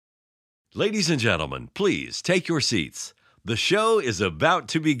Ladies and gentlemen, please take your seats. The show is about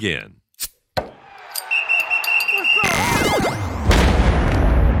to begin.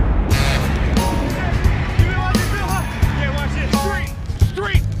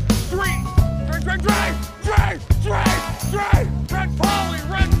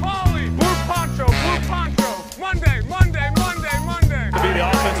 Red Polly, blue poncho, Monday. To be the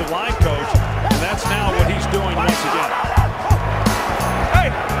offensive line coach, and that's now what he's doing once again. Hey,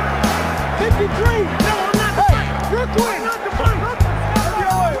 53. No, I'm not. Hey, you're quitting. Not the play.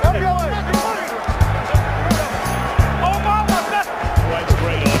 FBLA. Obama. That's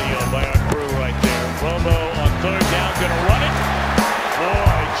great audio by our crew right there. Romo on third down, gonna run it.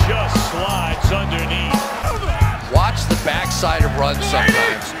 Boy, just slides underneath. Watch the backside of runs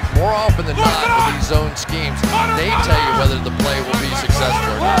sometimes. More often than not with these zone schemes, they tell you whether the play will be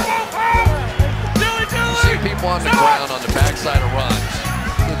successful or not. You see people on the ground on the backside of runs,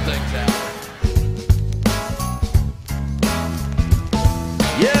 good things happen.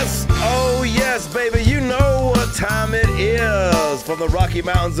 Yes, oh yes, baby, you know what time it is. From the Rocky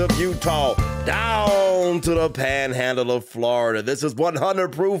Mountains of Utah down to the panhandle of Florida. This is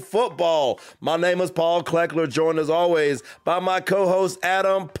 100 Proof Football. My name is Paul Kleckler, joined as always by my co-host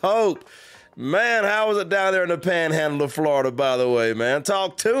Adam Pope. Man, how was it down there in the panhandle of Florida, by the way, man?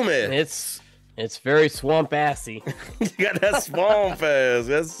 Talk to me. It's very swamp-assy. You got that swamp ass.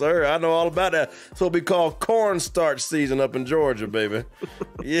 Yes, sir. I know all about that. That's what we call cornstarch season up in Georgia, baby.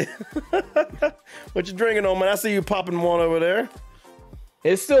 Yeah. What you drinking on, man? I see you popping one over there.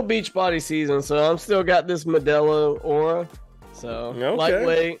 It's still beach body season, so I'm still got this Modelo Aura. So Okay.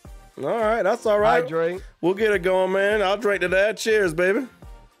 lightweight. All right, that's all right. Hydrate. We'll get it going, man. I'll drink to that. Cheers, baby.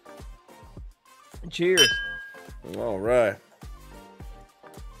 Cheers. All right.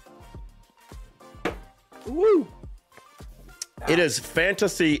 Woo. It is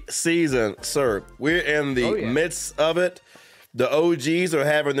fantasy season, sir. We're in the midst of it. The OGs are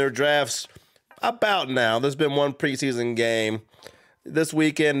having their drafts about now. There's been one preseason game this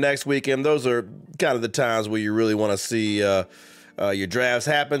weekend, next weekend. Those are kind of the times where you really want to see your drafts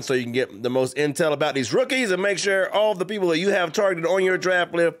happen so you can get the most intel about these rookies and make sure all the people that you have targeted on your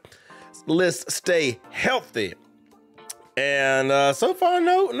draft list stay healthy. And so far,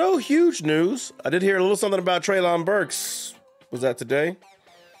 no huge news. I did hear a little something about Treylon Burks. Was that today?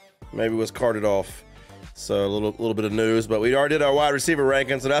 Maybe it was carted off. So a little bit of news, but we already did our wide receiver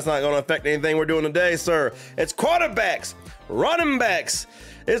ranking, so that's not going to affect anything we're doing today, sir. It's quarterbacks, running backs.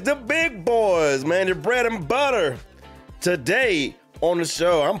 It's the big boys, man, your bread and butter. Today on the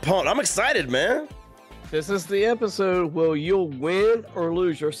show, I'm pumped. I'm excited, man. This is the episode where you'll win or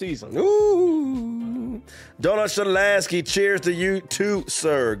lose your season. Ooh. Donut Shalansky, cheers to you too,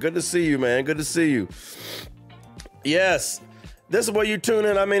 sir. Good to see you, man. Good to see you. Yes, this is where you tune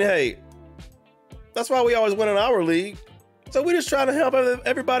in. I mean, hey, that's why we always win in our league. So we're just trying to help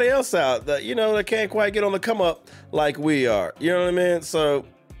everybody else out that, that can't quite get on the come up like we are. You know what I mean? So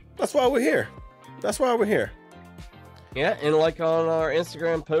that's why we're here. That's why we're here. Yeah, and like on our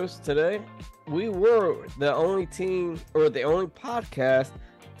Instagram post today, we were the only team or the only podcast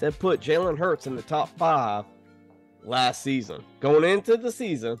that put Jalen Hurts in the top 5 last season. Going into the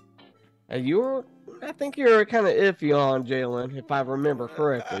season, and I think you were kind of iffy on Jalen, if I remember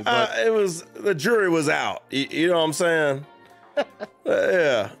correctly. But the jury was out. You know what I'm saying?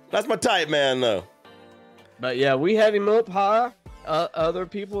 Yeah, that's my type, man, though. But yeah, we had him up high. Other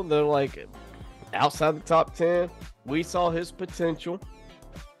people, they're like outside the top 10. We saw his potential,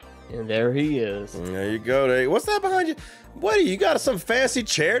 and there he is. There you go. There. What's that behind you? What, you got some fancy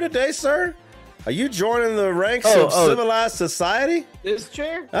chair today, sir? Are you joining the ranks of civilized society? This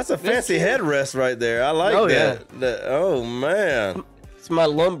chair? That's a fancy headrest right there. I like that. Yeah. Oh, man. It's my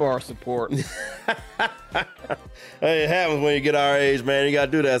lumbar support. Hey, it happens when you get our age, man. You got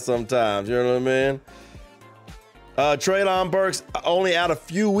to do that sometimes. You know what I mean? Treylon Burks only out a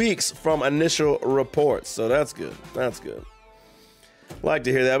few weeks from initial reports. So that's good. That's good. Like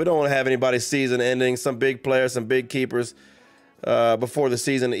to hear that. We don't want to have anybody's season ending. Some big players, some big keepers before the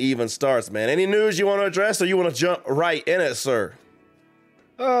season even starts, man. Any news you want to address or you want to jump right in it, sir?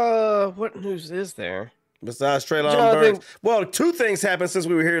 What news is there? Besides Treylon Burks? Well, 2 things happened since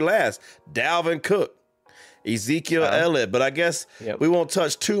we were here last. Dalvin Cook, Ezekiel Elliott. But I guess we won't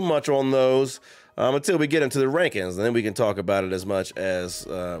touch too much on those until we get into the rankings. And then we can talk about it as much as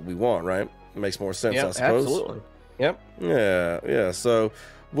we want, right? It makes more sense, I suppose. Absolutely. Yep. Yeah. So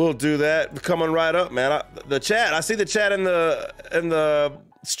we'll do that. Coming right up, man. The chat. I see the chat in the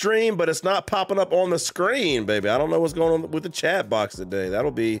stream, but it's not popping up on the screen, baby. I don't know what's going on with the chat box today.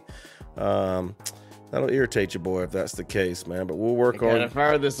 That'll be That'll irritate you, boy, if that's the case, man. But we'll work Gotta on.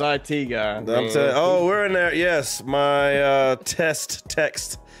 fire this IT guy. I'm telling. Oh, we're in there. Yes, my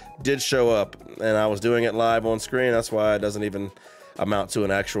text did show up, and I was doing it live on screen. That's why it doesn't even amount to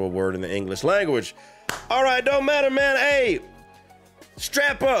an actual word in the English language. All right, don't matter, man. Hey,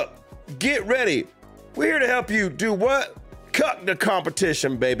 strap up, get ready. We're here to help you do what? Cuck the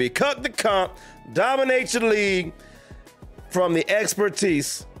competition, baby. Cuck the comp. Dominate your league from the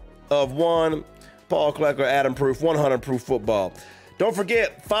expertise of one Paul Kleckler, Adam Proof, 100 Proof Football. Don't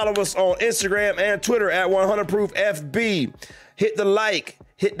forget, follow us on Instagram and Twitter at 100 Proof FB. Hit the like,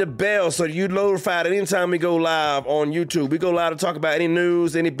 hit the bell so you're notified anytime we go live on YouTube. We go live to talk about any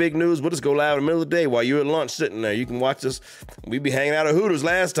news, any big news. We'll just go live in the middle of the day while you're at lunch sitting there. You can watch us. We be hanging out at Hooters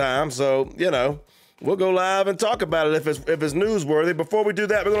last time, so, you know, we'll go live and talk about it if it's newsworthy. Before we do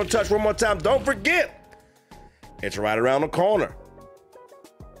that, we're going to touch one more time. Don't forget, it's right around the corner.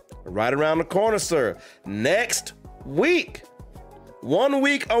 Right around the corner, sir. Next week, 1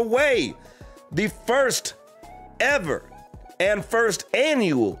 week away, the first ever and first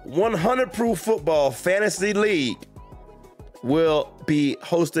annual 100 Proof Football Fantasy League will be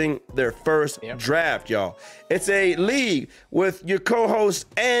hosting their first draft, y'all. It's a league with your co-host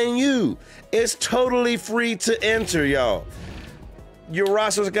and you. It's totally free to enter, y'all. Your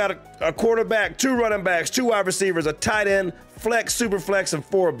roster's got a quarterback, 2 running backs, 2 wide receivers, a tight end, flex, super flex, and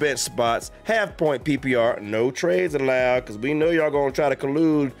 4 bench spots. Half point PPR. No trades allowed because we know y'all going to try to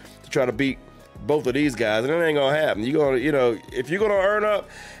collude to try to beat both of these guys, and it ain't going to happen. You're going to, you know, if you're going to earn up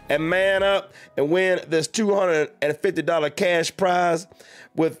and man up and win this $250 cash prize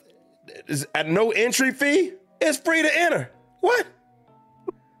with at no entry fee, it's free to enter. What?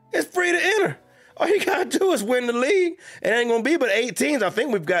 It's free to enter. All you got to do is win the league. It ain't going to be but 8 teams. I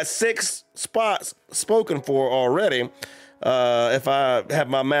think we've got 6 spots spoken for already. If I have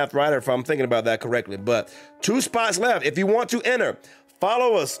my math right or if I'm thinking about that correctly. But 2 spots left. If you want to enter,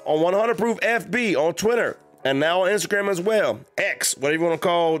 follow us on 100 Proof FB on Twitter and now on Instagram as well. X, whatever you want to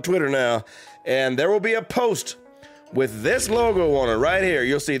call Twitter now. And there will be a post with this logo on it right here.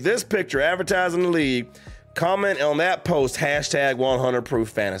 You'll see this picture advertising the league. Comment on that post, hashtag 100 Proof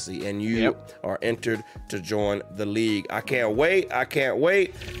Fantasy, and you are entered to join the league. I can't wait. I can't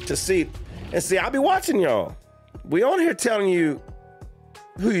wait to see. And see, I'll be watching y'all. We on here telling you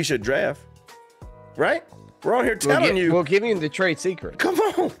who you should draft, right? We're on here telling you. We'll give you the trade secret. Come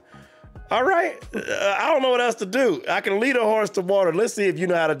on. All right. I don't know what else to do. I can lead a horse to water. Let's see if you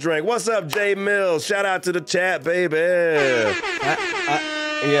know how to drink. What's up, Jay Mills? Shout out to the chat, baby.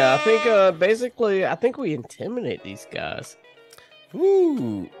 Yeah, I think basically, I think we intimidate these guys.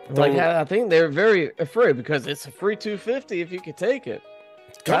 Ooh. Like, I think they're very afraid because it's a free $250 if you could take it.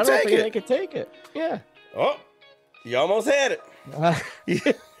 I don't think they could take it. Yeah. Oh, you almost had it.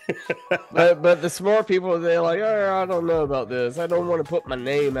 but the smart people, they're like, oh, I don't know about this. I don't want to put my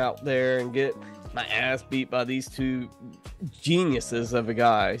name out there and get my ass beat by these 2 geniuses of a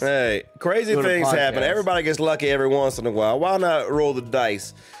guys. Hey, crazy things happen. Everybody gets lucky every once in a while. Why not roll the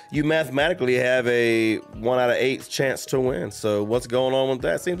dice? You mathematically have a 1 out of 8 chance to win. So what's going on with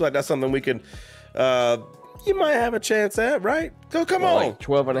that? Seems like that's something we could, you might have a chance at, right? Come on. Like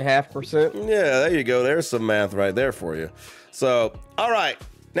 12.5%. Yeah, there you go. There's some math right there for you. So, all right.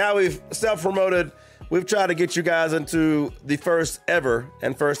 Now we've self-promoted. We've tried to get you guys into the first ever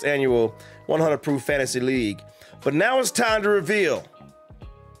and first annual 100 Proof Fantasy League. But now it's time to reveal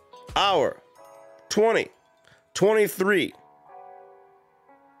our 2023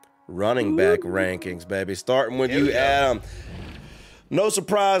 running back rankings, baby. Starting with you, Adam. No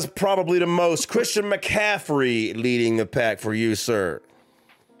surprise, probably the most. Christian McCaffrey leading the pack for you, sir.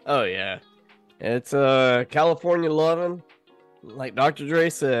 Oh, yeah. It's California loving. Like Dr. Dre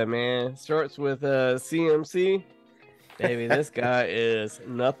said, man, starts with CMC. Baby, this guy is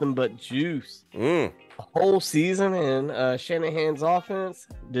nothing but juice. A whole season in Shanahan's offense,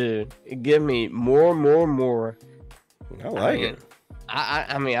 dude, it give me more. I like it.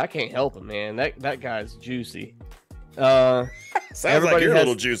 I mean, I can't help it, man. That guy's juicy. Sounds like you're a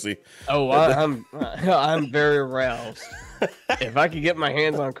little juicy. Oh, I'm very aroused. If I could get my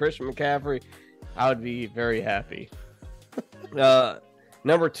hands on Christian McCaffrey, I would be very happy.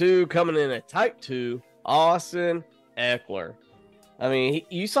 Number 2, coming in at type 2, Austin Eckler. I mean,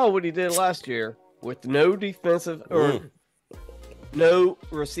 you saw what he did last year with no defensive or no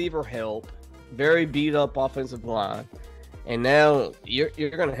receiver help, very beat up offensive line, and now you're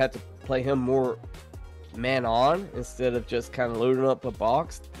going to have to play him more man on instead of just kind of loading up a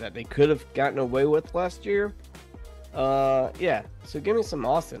box that they could have gotten away with last year. Yeah, so give me some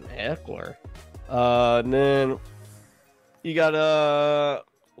Austin Eckler. And then you got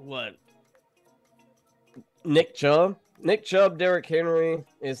what? Nick Chubb, Derrick Henry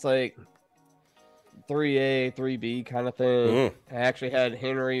is like 3A, 3B kind of thing. I actually had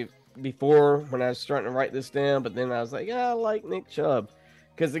Henry before when I was starting to write this down, but then I was like, yeah, I like Nick Chubb.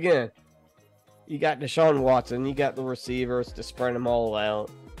 Because again, you got Deshaun Watson, you got the receivers to spread them all out.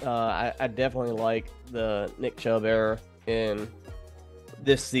 I definitely like the Nick Chubb era in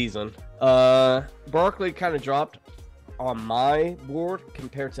this season. Barkley kind of dropped on my board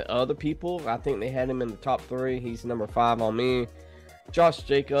compared to other people. I think they had him in the top 3. He's number 5 on me. Josh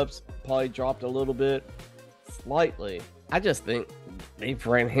Jacobs probably dropped a little bit, slightly. I just think they've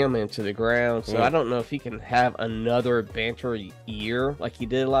ran him into the ground, so I don't know if he can have another banter year like he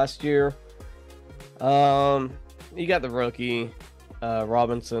did last year. You got the rookie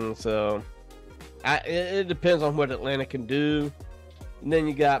Robinson, so it depends on what Atlanta can do. And then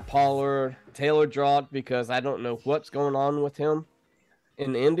you got Pollard. Taylor dropped because I don't know what's going on with him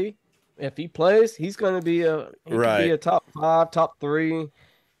in Indy. If he plays, he's going to be a top 5, top 3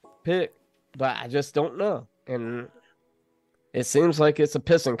 pick, but I just don't know. And it seems like it's a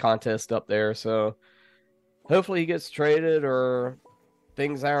pissing contest up there. So hopefully he gets traded or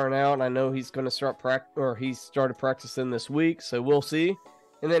things iron out. I know he's going to he's started practicing this week, so we'll see.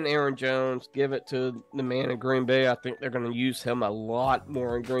 And then Aaron Jones, give it to the man in Green Bay. I think they're going to use him a lot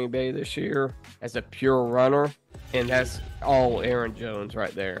more in Green Bay this year as a pure runner. And that's all Aaron Jones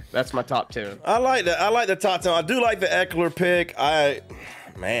right there. That's my top 10. I like that. I like the top 10. I do like the Eckler pick.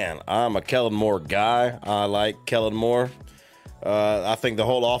 I'm a Kellen Moore guy. I like Kellen Moore. I think the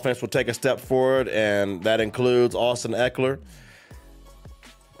whole offense will take a step forward, and that includes Austin Eckler.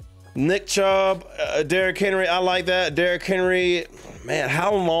 Nick Chubb, Derrick Henry, I like that. Derrick Henry, man,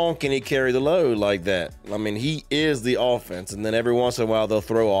 how long can he carry the load like that? I mean, he is the offense, and then every once in a while they'll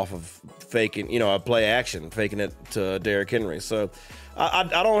throw off of faking, a play action, faking it to Derrick Henry. So I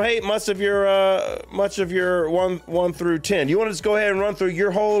don't hate much of your 1 through 10. You want to just go ahead and run through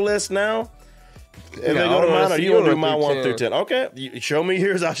your whole list now? And then go to mine, or you want to do my 1 through 10? Okay, show me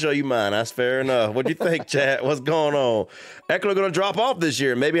yours, I'll show you mine. That's fair enough. What do you think, Chad? What's going on? Eckler going to drop off this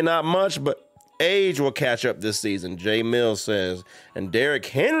year. Maybe not much, but age will catch up this season, Jay Mills says. And Derrick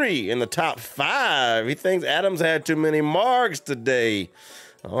Henry in the top 5. He thinks Adams had too many marks today.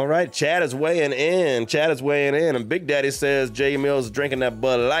 All right, Chad is weighing in. And Big Daddy says Jay Mills is drinking that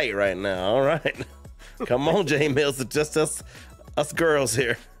Bud Light right now. All right. Come on, Jay Mills. It's just us girls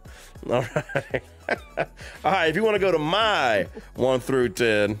here. All right. All right, if you want to go to my 1 through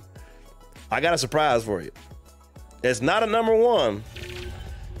 10, I got a surprise for you. It's not a number 1,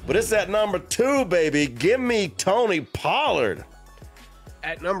 but it's at number 2, baby. Give me Tony Pollard.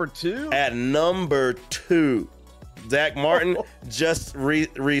 At number 2? At number 2. Zach Martin just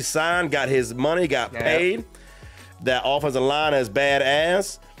re-signed, got his money, got paid. That offensive line is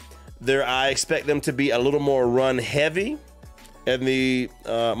badass. I expect them to be a little more run heavy in the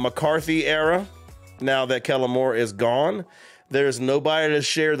McCarthy era. Now that Kellen Moore is gone, there's nobody to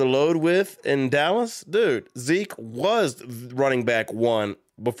share the load with in Dallas. Dude, Zeke was running back 1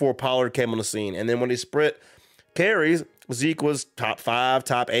 before Pollard came on the scene. And then when he split carries, Zeke was top 5,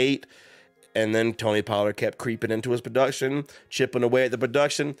 top 8. And then Tony Pollard kept creeping into his production, chipping away at the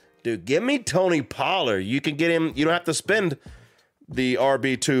production. Dude, give me Tony Pollard. You can get him. You don't have to spend the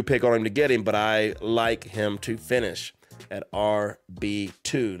RB2 pick on him to get him, but I like him to finish at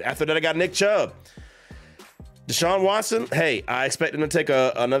RB2. After that, I got Nick Chubb. Deshaun Watson, hey, I expect him to take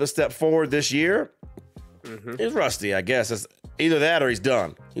another step forward this year. He's rusty, I guess. It's either that or he's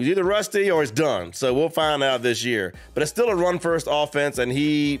done. He's either rusty or he's done. So we'll find out this year. But it's still a run-first offense, and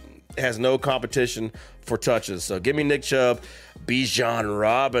he has no competition for touches. So give me Nick Chubb. Bijan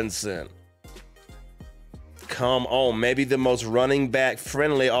Robinson. Come on, maybe the most running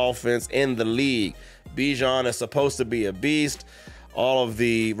back-friendly offense in the league. Bijan is supposed to be a beast. All of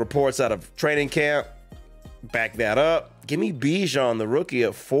the reports out of training camp back that up. Give me Bijan, the rookie,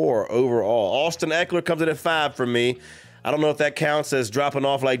 at 4 overall. Austin Eckler comes in at 5 for me. I don't know if that counts as dropping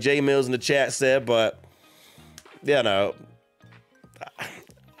off like Jay Mills in the chat said, but,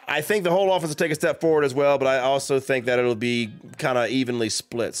 I think the whole offense will take a step forward as well, but I also think that it'll be kind of evenly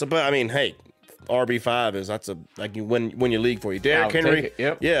split. So, but I mean, hey, RB5 that's you win your league for you. Derrick Henry,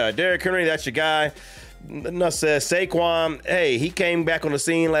 yeah, Derrick Henry, that's your guy. Enough says Saquon. Hey, he came back on the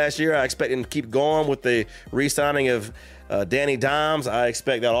scene last year. I expect him to keep going with the re-signing of Danny Dimes. I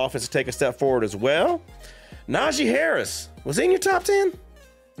expect that offense to take a step forward as well. Najee Harris, was he in your top 10?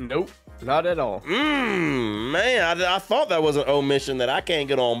 Nope, not at all. Man, I thought that was an omission that I can't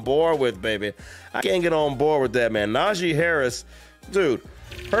get on board with, baby. I can't get on board with that, man. Najee Harris, dude,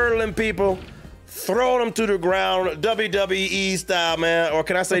 hurdling people, throwing them to the ground, WWE style, man. Or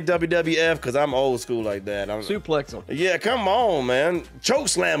can I say WWF? Because I'm old school like that. Suplex them. Yeah, come on, man. Choke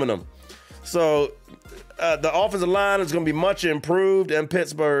slamming them. So the offensive line is going to be much improved in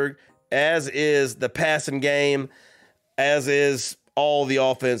Pittsburgh, as is the passing game, as is all the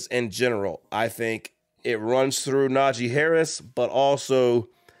offense in general. I think it runs through Najee Harris, but also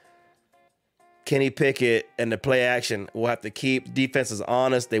Kenny Pickett and the play action will have to keep defenses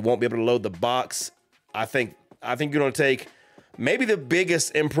honest. They won't be able to load the box. I think you're going to take maybe the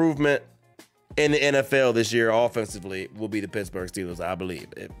biggest improvement in the NFL this year offensively will be the Pittsburgh Steelers, I believe.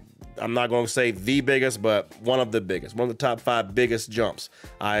 I'm not going to say the biggest, but one of the biggest. One of the top 5 biggest jumps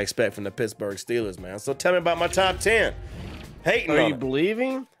I expect from the Pittsburgh Steelers, man. So tell me about my top 10. Hating Are on you it.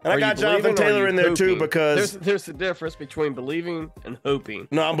 believing? And I got Jonathan Taylor in there too because there's a difference between believing and hoping.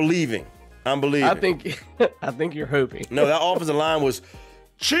 No, I'm believing. I think you're hoping. No, that offensive line was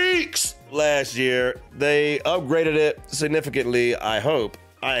cheeks last year. They upgraded it significantly, I hope.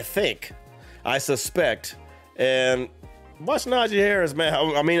 I think. I suspect. And watch Najee Harris, man.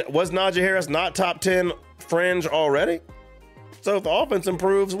 I mean, was Najee Harris not top 10 fringe already? So if the offense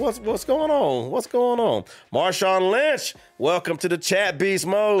improves, what's going on? What's going on? Marshawn Lynch, welcome to the chat beast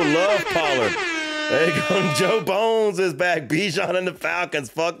mode. Love Pollard. There you go. Joe Bones is back. Bijan and the Falcons.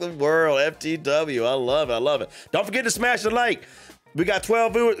 Fuck the world. FTW. I love it. I love it. Don't forget to smash the like. We got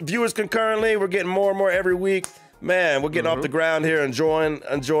 12 viewers concurrently. We're getting more and more every week. Man, we're getting off the ground here, enjoying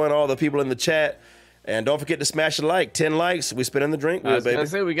all the people in the chat. And don't forget to smash the like. 10 likes. We spinning the drink wheel, baby. I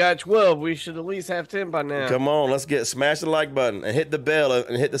say we got 12. We should at least have 10 by now. Come on, let's smash the like button and hit the bell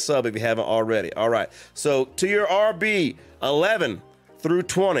and hit the sub if you haven't already. All right. So to your RB 11 through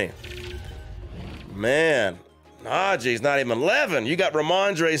 20. Man, Najee's not even 11. You got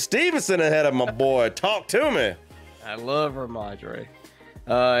Ramondre Stevenson ahead of my boy. Talk to me. I love Ramondre.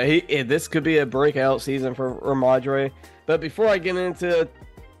 This could be a breakout season for Ramondre. But before I get into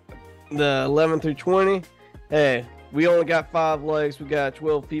the 11 through 20, hey, we only got 5 likes. We got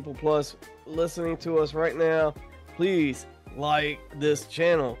 12 people plus listening to us right now. Please like this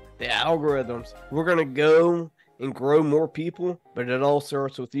channel. The algorithms. We're going to go and grow more people, but it all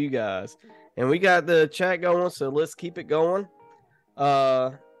starts with you guys. And we got the chat going, so let's keep it going.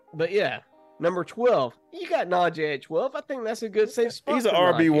 But yeah, number 12. You got Najee at 12. I think that's a good safe spot. He's an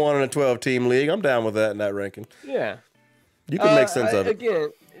RB1 in a 12-team league. I'm down with that in that ranking. Yeah. You can make sense of it. Again,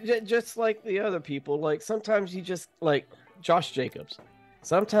 just like the other people, like sometimes you just, like Josh Jacobs.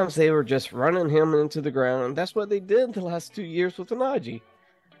 Sometimes they were just running him into the ground, and that's what they did the last 2 years with Najee.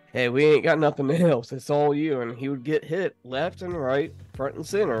 Hey, we ain't got nothing else. It's all you. And he would get hit left and right, front and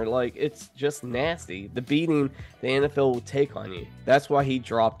center. Like, it's just nasty. The beating the NFL will take on you. That's why he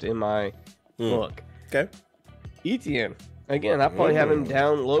dropped in my book. Okay. Etienne. Again, I probably have him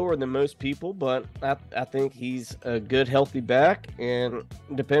down lower than most people, but I think he's a good, healthy back. And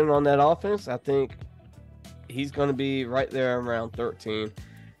depending on that offense, I think he's going to be right there around 13.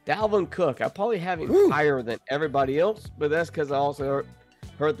 Dalvin Cook, I probably have him higher than everybody else, but that's because I also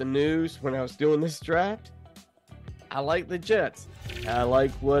heard the news when I was doing this draft. I like the Jets. I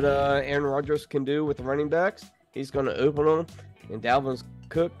like what Aaron Rodgers can do with the running backs. He's going to open them, and Dalvin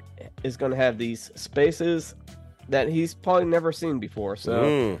Cook is going to have these spaces that he's probably never seen before.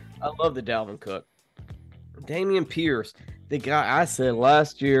 So I love the Dalvin Cook. Dameon Pierce, the guy I said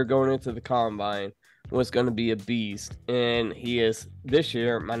last year going into the combine was going to be a beast, and he is this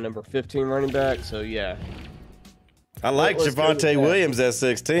year my number 15 running back. So yeah. I like Javonte Williams at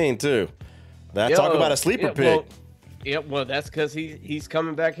 16 too. Talk about a sleeper pick. Well, that's because he's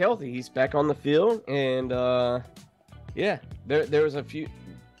coming back healthy. He's back on the field, and there was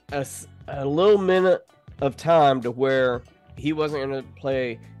a little minute of time to where he wasn't going to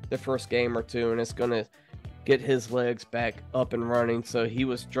play the first game or two, and it's going to get his legs back up and running. So he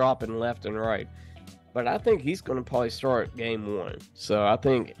was dropping left and right. But I think he's going to probably start game 1. So I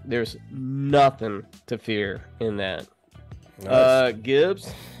think there's nothing to fear in that. Nice.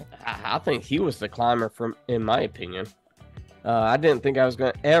 Gibbs, I think he was the climber in my opinion. I didn't think I was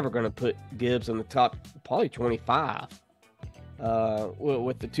ever going to put Gibbs in the top, probably 25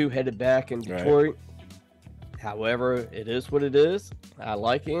 with the 2-headed back in Detroit. Right. However, it is what it is. I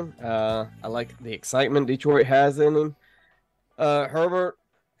like him. I like the excitement Detroit has in him. Herbert.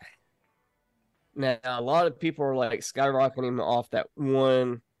 Now, a lot of people are like skyrocketing him off that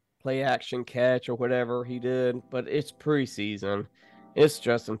one play action catch or whatever he did, but it's preseason. It's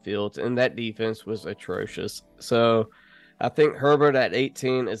Justin Fields, and that defense was atrocious. So I think Herbert at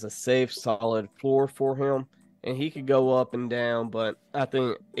 18 is a safe, solid floor for him, and he could go up and down, but I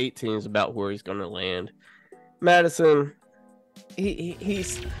think 18 is about where he's going to land. Madison, he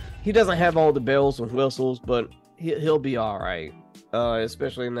doesn't have all the bells and whistles, but he'll be all right.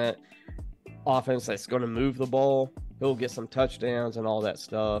 Especially in that offense that's going to move the ball. He'll get some touchdowns and all that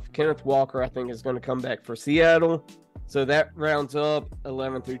stuff. Kenneth Walker, I think, is going to come back for Seattle. So that rounds up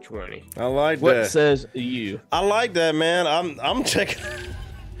 11 through 20. I like that. What says you? I like that, man. I'm checking.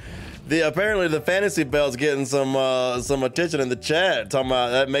 Apparently the fantasy belt's getting some attention in the chat. Talking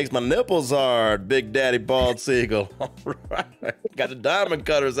about that makes my nipples hard. Big Daddy Bald Seagull. All right. Got the diamond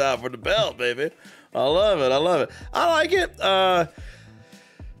cutters out for the belt, baby. I love it. I like it. The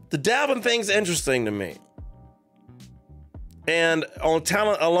Dalvin thing's interesting to me. And on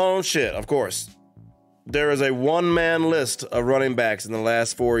talent alone, shit, of course. There is a one-man list of running backs in the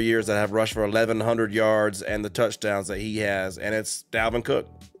last 4 years that have rushed for 1,100 yards and the touchdowns that he has, and it's Dalvin Cook.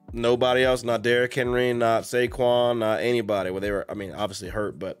 Nobody else, not Derrick Henry, not Saquon, not anybody. Well, they were, obviously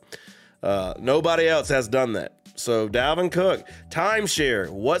hurt, but nobody else has done that. So Dalvin Cook, timeshare.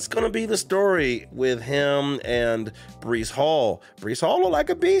 What's going to be the story with him and Breece Hall? Breece Hall looked like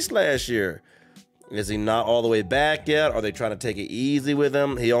a beast last year. Is he not all the way back yet? Are they trying to take it easy with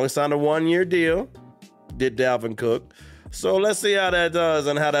him? He only signed a 1-year deal, did Dalvin Cook. So let's see how that does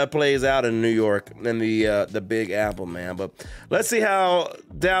and how that plays out in New York in the Big Apple, man. But let's see how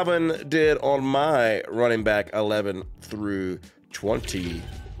Dalvin did on my running back 11 through 20.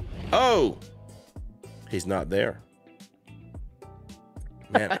 Oh, he's not there.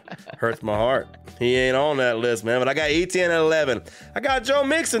 Man, hurts my heart. He ain't on that list, man. But I got ETN at 11. I got Joe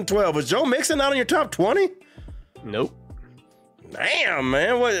Mixon 12. Was Joe Mixon not in your top 20? Nope. Damn,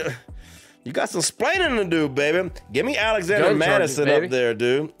 man. What? You got some splaining to do, baby. Give me Alexander Madison up there,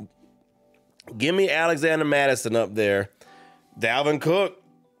 dude. Give me Alexander Madison up there. Dalvin Cook,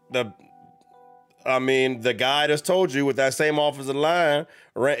 the guy just told you with that same offensive line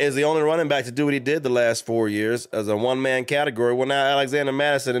is the only running back to do what he did the last 4 years as a one-man category. Well, now Alexander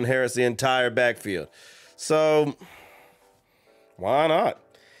Madison inherits the entire backfield. So, why not?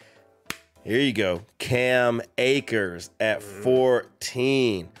 Here you go. Cam Akers at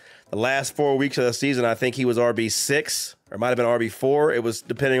 14. The last 4 weeks of the season, I think he was RB6, or it might have been RB4. It was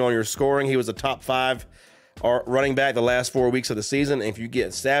depending on your scoring. He was a top 5 running back the last 4 weeks of the season. And if you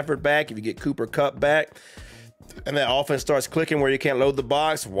get Stafford back, if you get Cooper Kupp back, and that offense starts clicking where you can't load the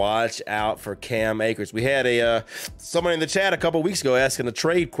box, watch out for Cam Akers. We had someone in the chat a couple weeks ago asking a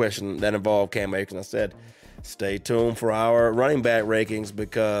trade question that involved Cam Akers. And I said, stay tuned for our running back rankings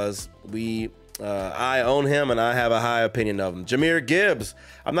because I own him and I have a high opinion of him. Jahmyr Gibbs.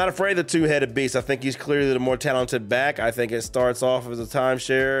 I'm not afraid of the two-headed beast. I think he's clearly the more talented back. I think it starts off as a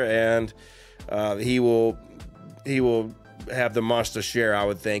timeshare and he will have the monster share, I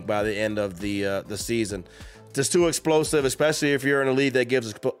would think, by the end of the season. Just too explosive, especially if you're in a league that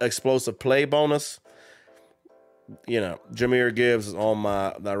gives explosive play bonus. Jahmyr Gibbs is on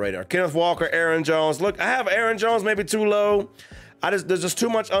my radar. Kenneth Walker, Aaron Jones. Look, I have Aaron Jones maybe too low. There's just too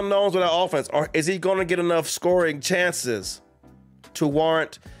much unknowns with that offense. Or is he going to get enough scoring chances to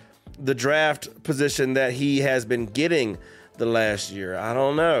warrant the draft position that he has been getting the last year? I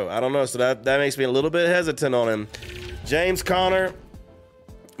don't know. So that makes me a little bit hesitant on him. James Conner,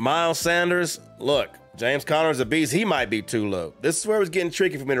 Miles Sanders. Look, James Conner is a beast. He might be too low. This is where it was getting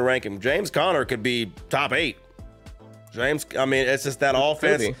tricky for me to rank him. James Conner could be top 8. It's just that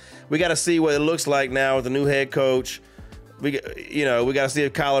offense. We got to see what it looks like now with the new head coach. We got to see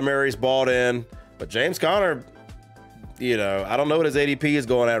if Kyler Murray's bought in. But James Conner, I don't know what his ADP is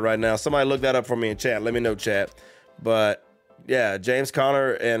going at right now. Somebody look that up for me in chat. Let me know, chat. But yeah, James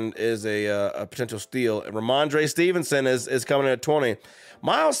Conner is a potential steal. Ramondre Stevenson is coming in at 20.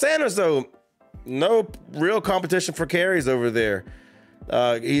 Miles Sanders, though, no real competition for carries over there.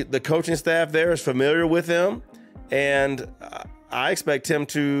 The coaching staff there is familiar with him, and I expect him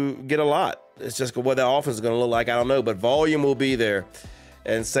to get a lot. It's just what that offense is going to look like, I don't know, but volume will be there.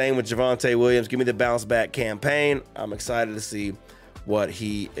 And same with Javonte Williams. Give me the bounce back campaign. I'm excited to see what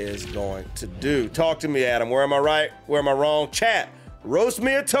he is going to do. Talk to me, Adam. Where am I right? Where am I wrong? Chat. Roast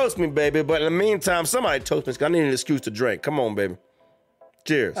me or toast me, baby. But in the meantime, somebody toast me because I need an excuse to drink. Come on, baby.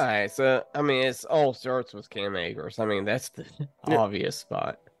 Cheers. All right. So, it's all starts with Cam Akers. That's the obvious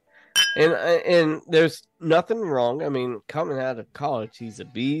spot. And there's nothing wrong. Coming out of college, he's a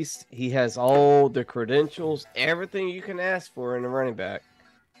beast. He has all the credentials, everything you can ask for in a running back.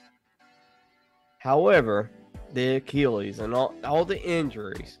 However, the Achilles and all the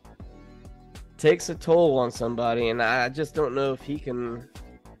injuries takes a toll on somebody, and I just don't know if he can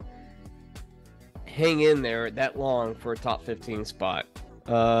hang in there that long for a top 15 spot.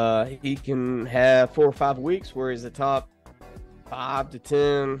 He can have 4 or 5 weeks where he's a top 5 to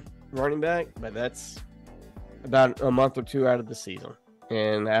 10 running back, but that's about a month or two out of the season.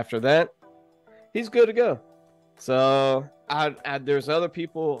 And after that, he's good to go. So there's other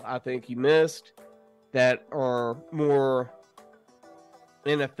people I think he missed that are more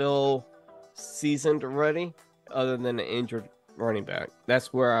NFL seasoned already, other than an injured running back.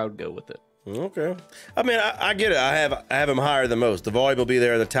 That's where I would go with it. Okay. I mean, I get it. I have him higher than most. The volume will be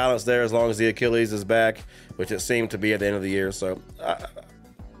there. The talent's there as long as the Achilles is back, which it seemed to be at the end of the year. So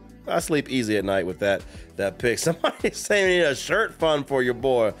I sleep easy at night with that pick. Somebody's saying you need a shirt fund for your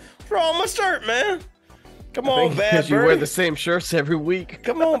boy. What's wrong with my shirt, man? Come on, Bad Birdie. You wear the same shirts every week.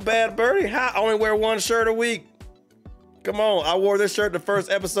 Come on, Bad Birdie. I only wear one shirt a week. Come on. I wore this shirt the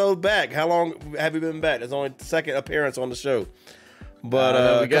first episode back. How long have you been back? It's only the second appearance on the show.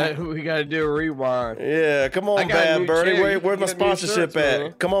 But we got to do a rewind. Yeah, come on, Bad Birdie. Where's my sponsorship at?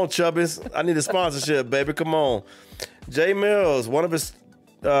 Man. Come on, Chubbies. I need a sponsorship, baby. Come on. Jay Mills, one of his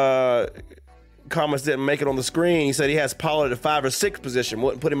comments didn't make it on the screen. He said he has Pollard at 5 or 6 position.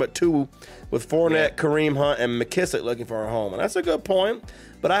 Wouldn't put him at 2 with Fournette, Kareem Hunt, and McKissick looking for a home. And that's a good point.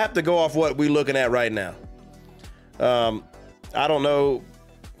 But I have to go off what we're looking at right now. I don't know.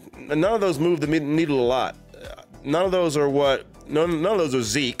 None of those move the needle a lot. None of those are none of those are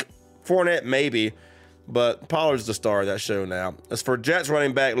Zeke. Fournette maybe, but Pollard's the star of that show now. As for Jets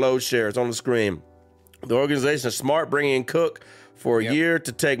running back load shares on the screen, the organization is smart, bringing in Cook for a year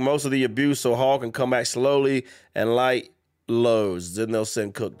to take most of the abuse so Hall can come back slowly and light loads. Then they'll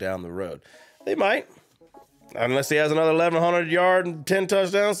send Cook down the road. They might, unless he has another 1,100 yard and 10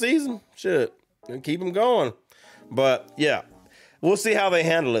 touchdown season. Shit, and keep him going. But yeah, we'll see how they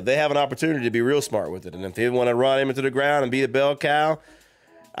handle it. They have an opportunity to be real smart with it. And if they want to run him into the ground and be a bell cow,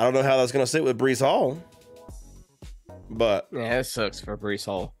 I don't know how that's going to sit with Breece Hall. But yeah, it sucks for Breece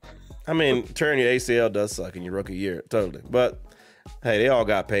Hall. I mean, tearing your ACL does suck in your rookie year, totally. But hey, they all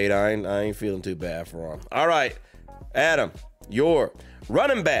got paid. I ain't feeling too bad for them. All right, Adam, your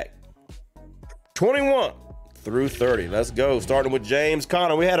running back, 21 through 30. Let's go. Starting with James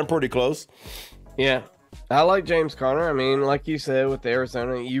Conner. We had him pretty close. Yeah. I like James Conner. I mean, like you said, with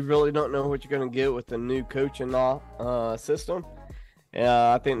Arizona, you really don't know what you're going to get with the new coaching system.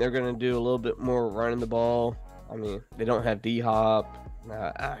 I think they're going to do a little bit more running the ball. I mean, they don't have D-Hop.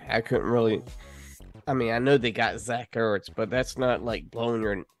 I couldn't really... I mean, I know they got Zach Ertz, but that's not like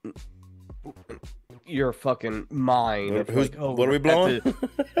blowing your fucking mind. What are we blowing?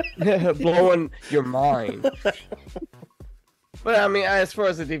 Blowing your mind. But I mean, as far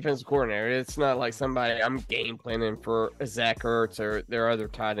as the defensive coordinator, it's not like somebody I'm game planning for Zach Ertz or their other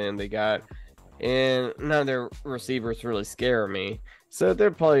tight end they got. And none of their receivers really scare me. So they're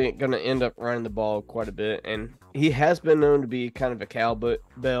probably going to end up running the ball quite a bit. And he has been known to be kind of a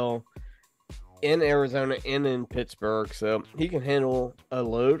cowbell in Arizona and in Pittsburgh. So he can handle a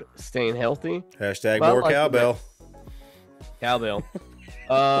load, staying healthy. Hashtag more cowbell. Cowbell.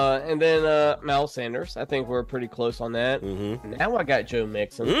 And then Miles Sanders. I think we're pretty close on that. Mm-hmm. Now I got Joe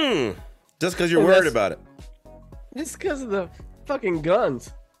Mixon. Just because you're worried about it. Just because of the fucking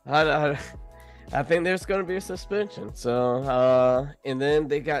guns. I think there's going to be a suspension. So, and then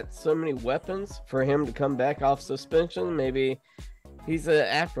they got so many weapons for him to come back off suspension. Maybe he's an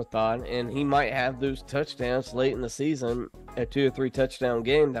afterthought, and he might have those touchdowns late in the season, a 2 or 3 touchdown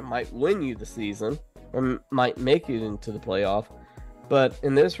game that might win you the season or might make you into the playoff. But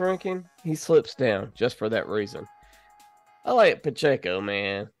in this ranking, he slips down just for that reason. I like Pacheco,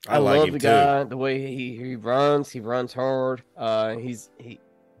 man. I like love him the guy, the way he runs. He runs hard.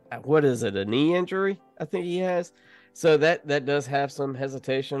 What is it? A knee injury? I think he has. So that does have some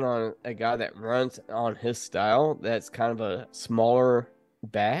hesitation on a guy that runs on his style. That's kind of a smaller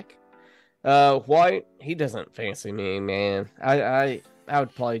back. White, he doesn't fancy me, man. I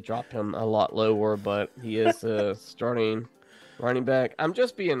would probably drop him a lot lower, but he is starting running back. I'm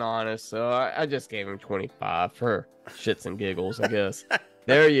just being honest, so I just gave him 25 for shits and giggles, I guess.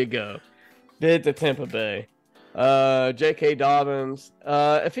 There you go. Bid to Tampa Bay. J.K. Dobbins.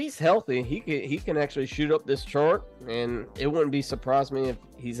 If he's healthy, he can actually shoot up this chart, and it wouldn't be surprise me if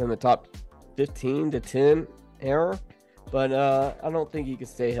he's in the top 15 to 10 era. But I don't think he can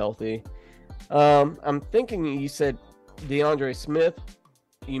stay healthy. I'm thinking you said DeAndre Smith.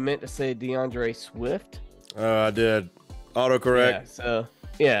 You meant to say DeAndre Swift. I did. Autocorrect. Yeah, so,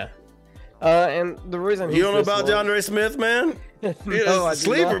 yeah. And the reason you don't know about DeAndre Smith, man? No, a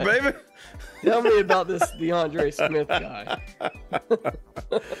sleeper, baby. Tell me about this DeAndre Smith guy.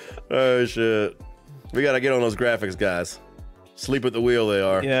 Oh, shit. We got to get on those graphics, guys. Sleep at the wheel, they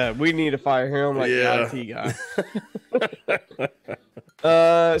are. Yeah, we need to fire him like the IT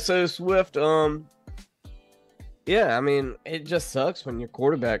guy. So Swift, yeah, I mean, it just sucks when your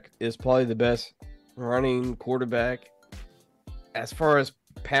quarterback is probably the best running quarterback. As far as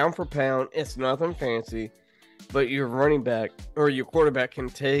pound for pound, it's nothing fancy, but your running back or your quarterback can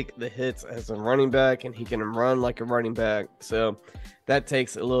take the hits as a running back and he can run like a running back. So that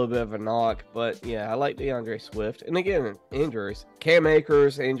takes a little bit of a knock. But yeah, I like DeAndre Swift. And again, injuries. Cam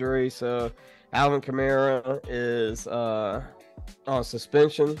Akers injury. So Alvin Kamara is on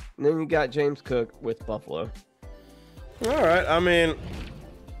suspension. And then you got James Cook with Buffalo. All right. I mean,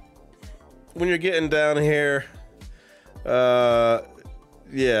 when you're getting down here,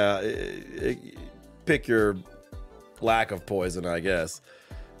 pick your lack of poison, I guess.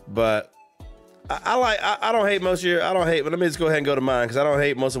 But I don't hate most of your. I don't hate. But let me just go ahead and go to mine because I don't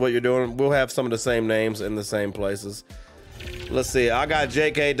hate most of what you're doing. We'll have some of the same names in the same places. Let's see. I got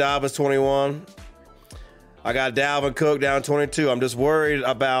J.K. Dobbins 21. I got Dalvin Cook down 22. I'm just worried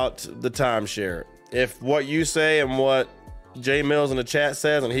about the timeshare. If what you say and what Jay Mills in the chat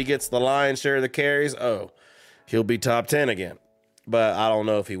says, and he gets the lion's share of the carries, he'll be top 10 again. But I don't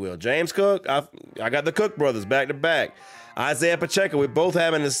know if he will. James Cook, I got the Cook brothers back to back. Isaiah Pacheco, we both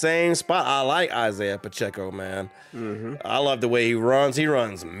have in the same spot. I like Isaiah Pacheco, man. Mm-hmm. I love the way he runs. He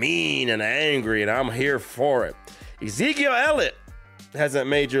runs mean and angry, and I'm here for it. Ezekiel Elliott hasn't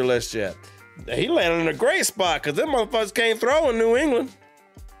made your list yet. He landed in a great spot because them motherfuckers can't throw in New England.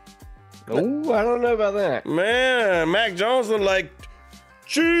 Oh, I don't know about that. Man, Mac Jones looked like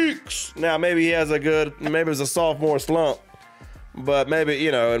cheeks. Now, maybe he has maybe it was a sophomore slump. But maybe,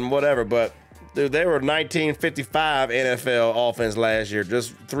 and whatever. But, dude, they were 1955 NFL offense last year.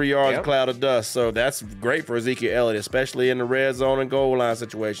 Just 3 yards cloud of dust. So that's great for Ezekiel Elliott, especially in the red zone and goal line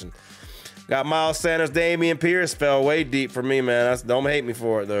situation. Got Miles Sanders, Damian Pierce fell way deep for me, man. Don't hate me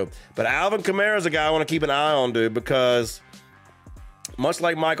for it, though. But Alvin Kamara is a guy I want to keep an eye on, dude, because much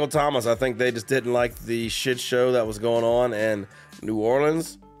like Michael Thomas, I think they just didn't like the shit show that was going on in New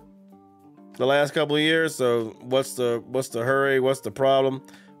Orleans the last couple of years. So what's the hurry? What's the problem?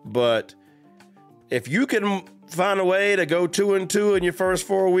 But if you can find a way to go 2-2 in your first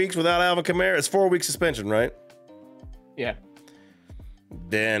 4 weeks without Alvin Kamara, it's 4 week suspension, right? Yeah.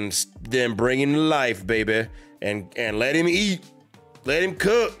 Then bring him to life, baby, and let him eat, let him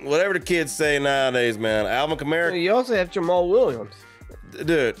cook, whatever the kids say nowadays, man. Alvin Kamara. You also have Jamal Williams,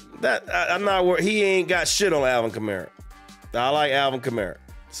 dude. I'm not worried. He ain't got shit on Alvin Kamara. I like Alvin Kamara,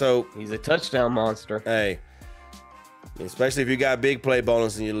 so he's a touchdown monster. Hey, especially if you got big play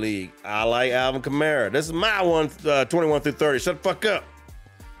bonus in your league. I like Alvin Kamara. This is my one, 21 through 30. Shut the fuck up.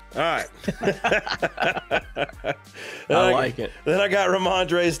 All right. I like it. Then I got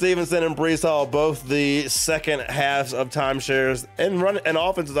Ramondre Stevenson and Breece Hall, both the second halves of timeshares and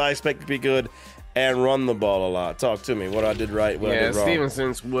offenses I expect to be good and run the ball a lot. Talk to me. What I did right, what I did wrong.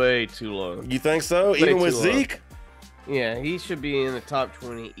 Stevenson's way too low. You think so? Even with Zeke? Yeah, he should be in the top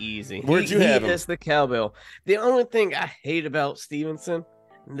 20 easy. Where'd you have him? He is the cowbell. The only thing I hate about Stevenson,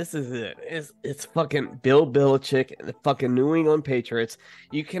 and this is it, it's fucking Bill Belichick and the fucking New England Patriots.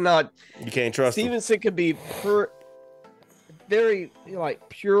 You can't trust Stevenson. Could be very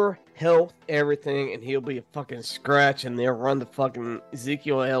pure health, everything, and he'll be a fucking scratch, and they'll run the fucking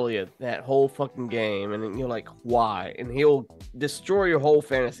Ezekiel Elliott that whole fucking game, and you're like, why? And he'll destroy your whole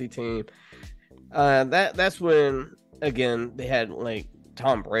fantasy team. That's when, again, they had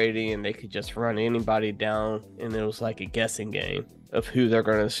Tom Brady, and they could just run anybody down, and it was like a guessing game of who they're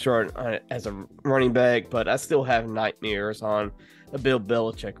going to start as a running back. But I still have nightmares on a Bill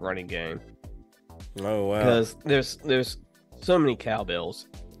Belichick running game. Oh wow! Because there's so many cowbells.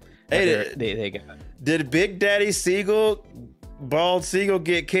 Hey, they got. Did Big Daddy Siegel, Bald Siegel,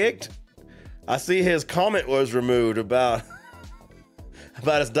 get kicked? I see his comment was removed about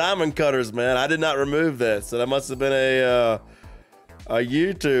his diamond cutters, man. I did not remove that, so that must have been a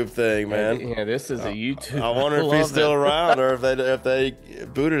YouTube thing, man. Yeah, this is a YouTube. I wonder if he's still around or if they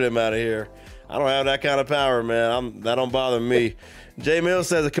booted him out of here. I don't have that kind of power, man. That don't bother me. Jay Mills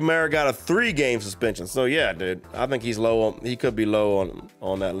says that Kamara got a 3-game suspension. So yeah, dude, I think he's low. He could be low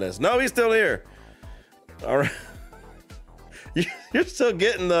on that list. No, he's still here. All right, you're still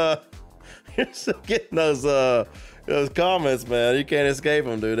getting those comments, man. You can't escape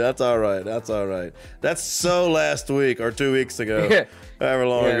them, dude. That's all right. That's so last week or 2 weeks ago. Yeah. However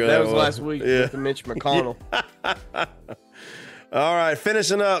long ago that was last week with Mitch McConnell. All right,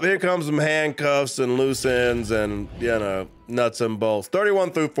 finishing up. Here comes some handcuffs and loose ends and, nuts and bolts.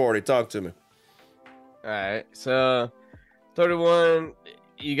 31 through 40. Talk to me. All right. So, 31,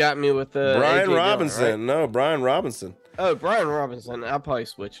 you got me with Brian AJ Robinson. Dillon, right? No, Brian Robinson. Oh, Brian Robinson. I'll probably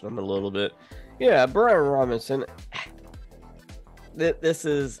switch them a little bit. Yeah, Brian Robinson. This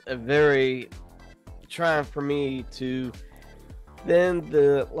is a very trying for me to then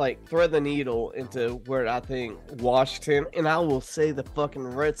thread the needle into where I think Washington, and I will say the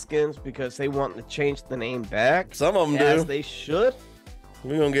fucking Redskins, because they want to change the name back. Some of them as do. they should.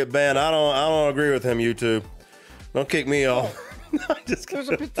 We're gonna get banned. I don't agree with him. YouTube, don't kick me off. I'm just There's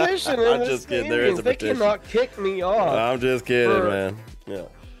a petition. I'm just kidding. There is a They petition. cannot kick me off. I'm just kidding, man. Yeah.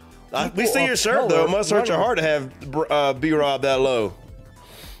 We see your shirt though. It must hurt your heart to have B-Rob that low.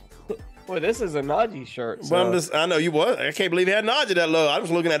 Well, this is a Najee shirt. So. But I know you was. I can't believe he had Najee that low. I was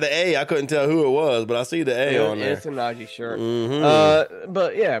looking at the A. I couldn't tell who it was, but I see the A on there. It's a Najee shirt. Mm-hmm.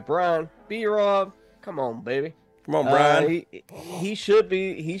 But yeah, Brian B-Rob, come on, baby. Come on, Brian. He should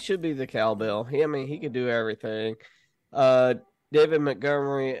be the cowbell. I mean, he could do everything. David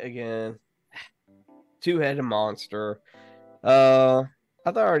Montgomery again, two-headed monster. I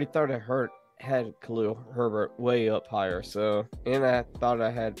already thought I had Khalil Herbert way up higher. So, and I thought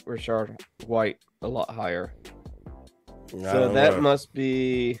I had Rashard White a lot higher. So that must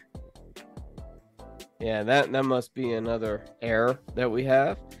be, that must be another error that we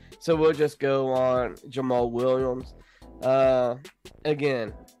have. So we'll just go on Jamal Williams.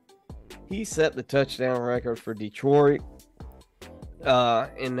 Again, he set the touchdown record for Detroit.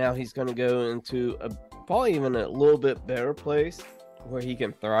 And now he's going to go into probably even a little bit better place where he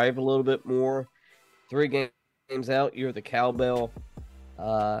can thrive a little bit more. 3 games out, you're the cowbell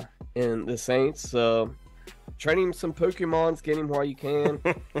in the Saints. So train him some Pokemons, get him while you can.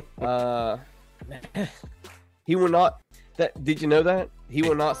 He will not. Did you know that? He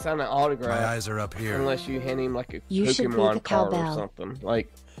will not sign an autograph. My eyes are up here. Unless you hand him like a Pokemon card or something.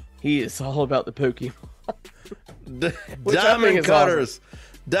 Like, he is all about the Pokemon. Diamond Cutters. Awesome.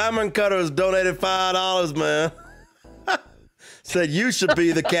 Diamond Cutters donated $5, man. Said you should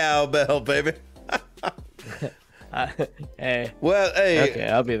be the cowbell, baby. Hey. Well, hey. Okay,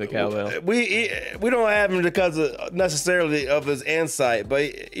 I'll be the cowbell. We don't have him because of necessarily of his insight, but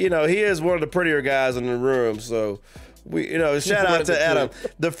he is one of the prettier guys in the room. So shout out to Adam.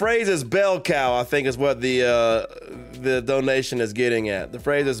 The phrase is bell cow, I think, is what the donation is getting at. The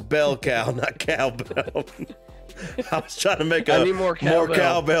phrase is bell cow, not cowbell. I was trying to make a more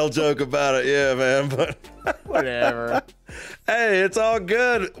cowbell joke about it, yeah, man. But whatever. Hey, it's all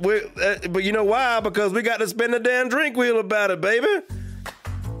good. But you know why? Because we got to spin the damn drink wheel about it, baby.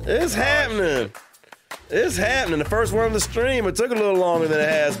 It's happening. It's happening. The first one of the stream. It took a little longer than it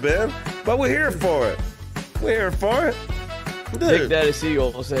has been, but we're here for it. We're here for it. Big Daddy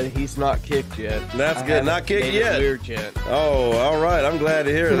Seagull said he's not kicked yet. That's good. Not kicked yet. Weird yet. Oh, all right. I'm glad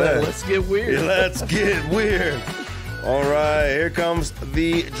to hear that. Let's get weird. Let's get weird. All right. Here comes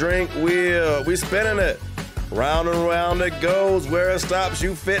the drink wheel. We spinning it. Round and round it goes. Where it stops,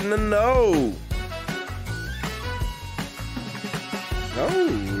 you fitting to know.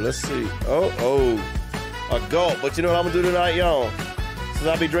 Oh, let's see. Oh. A gulp. But you know what I'm going to do tonight, y'all? Since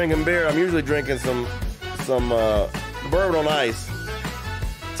I be drinking beer, I'm usually drinking some bourbon on ice.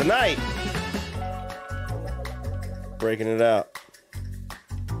 Tonight, breaking it out.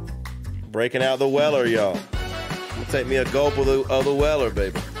 Breaking out the Weller, y'all. I'm gonna take me a gulp of the Weller,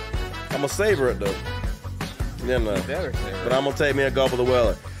 baby. I'm gonna savor it though. But I'm gonna take me a gulp of the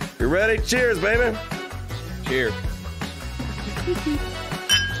Weller. You ready? Cheers, baby. Cheers.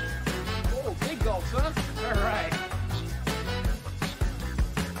 Oh, big gulp, son. All right.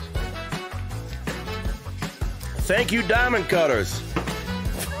 Thank you, Diamond Cutters,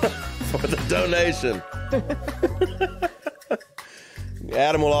 for the donation.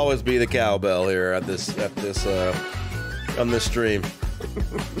 Adam will always be the cowbell here on this stream.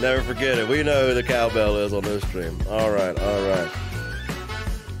 Never forget it. We know who the cowbell is on this stream. All right.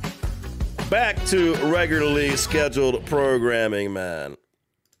 Back to regularly scheduled programming, man.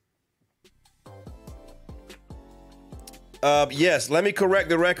 Yes, let me correct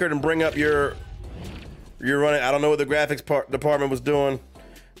the record and bring up your running. I don't know what the graphics department was doing,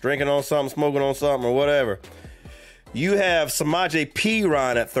 drinking on something, smoking on something, or whatever. You have Samaje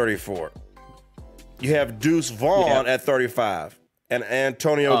Perine at 34. You have Deuce Vaughn at 35. And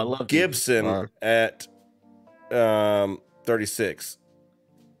Antonio Gibson at 36.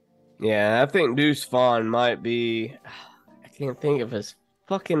 Yeah, I think Deuce Vaughn might be... I can't think of his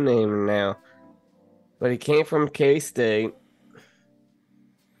fucking name now. But he came from K-State.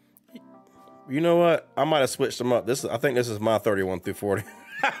 You know what? I might have switched them up. I think this is my 31 through 40.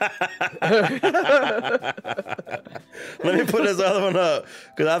 Let me put this other one up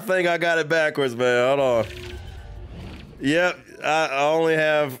because I think I got it backwards, man. Hold on. Yep, I only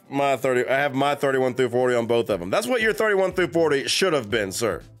have my 30. I have my 31 through 40 on both of them. That's what your 31 through 40 should have been,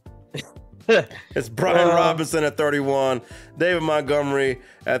 sir. It's Brian Robinson at 31, David Montgomery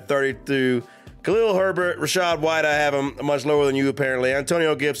at 32, Khalil Herbert, Rashad White, I have him much lower than you apparently.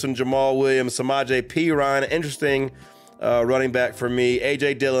 Antonio Gibson, Jamal Williams, Samaje Perine, interesting running back for me.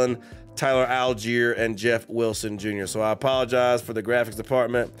 A.J. Dillon, Tyler Algier, and Jeff Wilson Jr. So I apologize for the graphics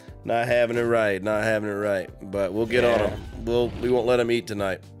department not having it right, but we'll get on them. We won't let them eat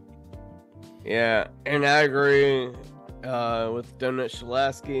tonight. Yeah, and I agree with Donut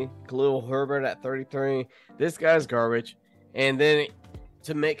Shalaski. Khalil Herbert at 33. This guy's garbage. And then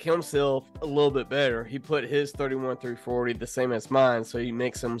to make himself a little bit better, he put his 31 through 40 the same as mine, so he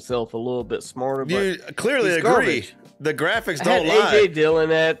makes himself a little bit smarter. But you clearly agree. Garbage. The graphics I don't had lie. A.J.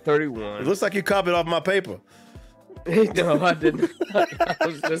 Dillon at 31. It looks like you copied off my paper. No, I didn't. I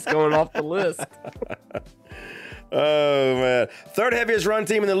was just going off the list. Oh, man. Third heaviest run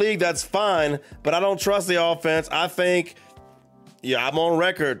team in the league, that's fine, but I don't trust the offense. I think, I'm on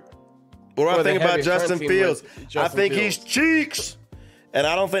record. What do I think about Justin Fields? I think he's cheeks, and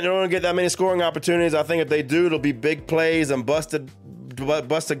I don't think they're going to get that many scoring opportunities. I think if they do, it'll be big plays and busted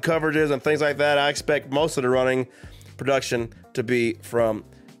coverages and things like that. I expect most of the running production to be from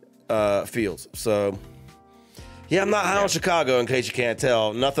Fields. So, I'm not high on Chicago, in case you can't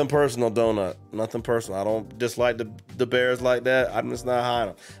tell. Nothing personal, Donut. Nothing personal. I don't dislike the Bears like that. I'm just not high on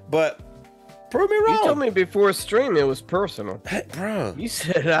them. But prove me wrong. You told me before stream it was personal. Hey, bro. You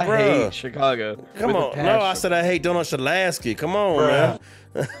said I hate Chicago. Come on. No, I said I hate Donut Shalaski. Come on,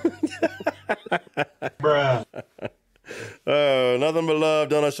 man. Bruh. Oh, nothing but love,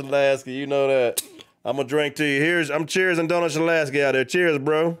 Donut Shalaski. You know that. I'm going to drink to you. I'm cheersing Donut Shalaski out there. Cheers,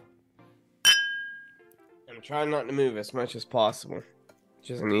 bro. I'm trying not to move as much as possible.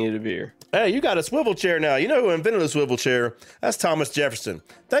 Just need a beer. Hey, you got a swivel chair now. You know who invented the swivel chair? That's Thomas Jefferson.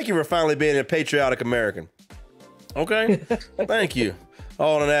 Thank you for finally being a patriotic American. Okay? Thank you.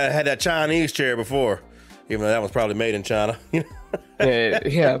 Oh, and I had that Chinese chair before, even though that was probably made in China.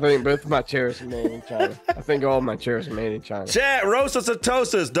 Yeah, I think both of my chairs are made in China. I think all my chairs are made in China. Chat, roast us or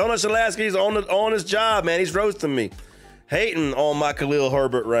toast us. Donut Shalaski's on his job, man. He's roasting me. Hating on my Khalil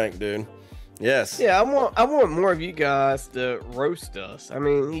Herbert rank, dude. Yes. Yeah, I want more of you guys to roast us. I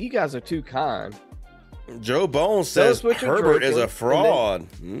mean, you guys are too kind. Joe Bones says Herbert is a fraud.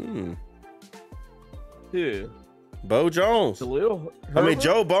 Who? Bo Jones. Khalil Herbert? I mean,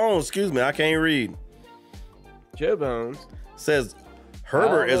 Joe Bones, excuse me, I can't read. Joe Bones says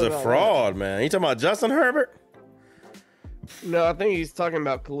Herbert is a fraud, man. You talking about Justin Herbert? No, I think he's talking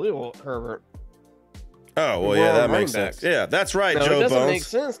about Khalil Herbert. Oh, well, yeah, that makes sense. Yeah, that's right, no, Joe it doesn't Bones. make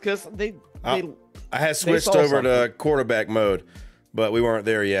sense because I had switched over to quarterback mode, but we weren't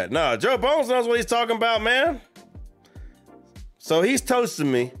there yet. No, Joe Bones knows what he's talking about, man. So he's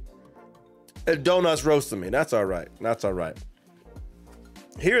toasting me, and Donut's roasting me. That's all right. That's all right.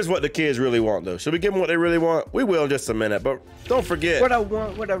 Here's what the kids really want, though. Should we give them what they really want? We will in just a minute, but don't forget. What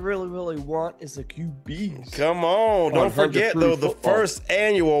I really want is a QB. Come on. Don't forget, though, the first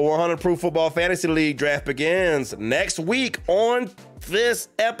annual 100 Proof Football Fantasy League draft begins next week on this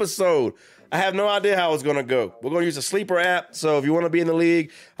episode. I have no idea how it's going to go. We're going to use the Sleeper app, so if you want to be in the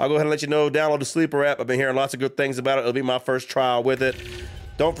league, I'll go ahead and let you know. Download the Sleeper app. I've been hearing lots of good things about it. It'll be my first trial with it.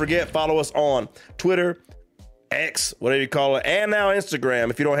 Don't forget, follow us on Twitter, X, whatever you call it, and now Instagram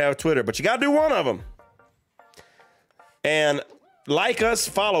if you don't have Twitter, but you got to do one of them. And like us,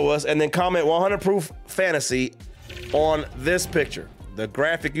 follow us, and then comment 100 Proof Fantasy on this picture. The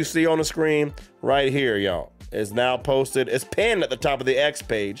graphic you see on the screen right here, y'all, is now posted. It's pinned at the top of the X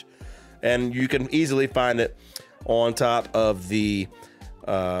page, and you can easily find it on top of the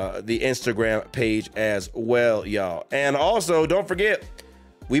Instagram page as well, y'all. And also, don't forget,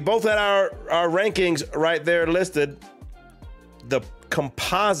 we both had our rankings right there listed. The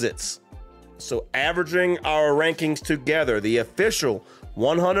composites. So averaging our rankings together, the official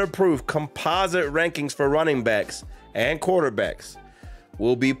 100 Proof composite rankings for running backs and quarterbacks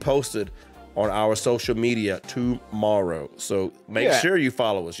will be posted on our social media tomorrow. So make sure you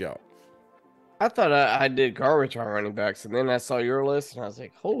follow us, y'all. I thought I did garbage on running backs, and then I saw your list, and I was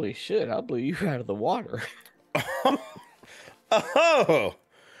like, holy shit, I blew you out of the water. Oh,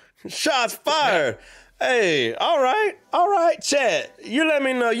 shots fired. Hey, all right, Chad. You let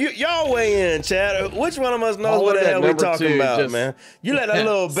me know. Y'all weigh in, Chad. Which one of us knows what the hell we talking about, man? You let that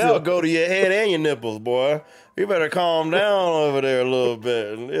little belt go to your head and your nipples, boy. You better calm down over there a little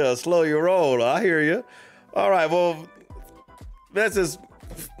bit. Yeah, slow your roll. I hear you. All right, well, that's just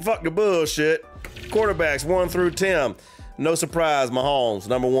fuck the bullshit. Quarterbacks 1 through 10. No surprise, Mahomes,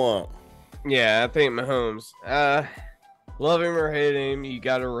 number 1. Yeah, I think Mahomes. Love him or hate him, you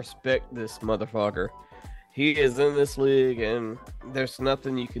gotta respect this motherfucker. He is in this league, and there's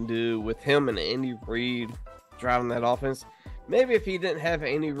nothing you can do with him and Andy Reid driving that offense. Maybe if he didn't have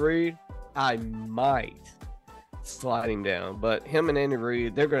Andy Reid, I might slide him down. But him and Andy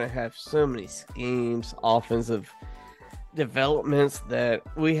Reid, they're going to have so many schemes, offensive developments that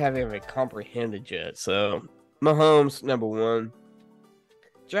we haven't even comprehended yet. So Mahomes, number 1.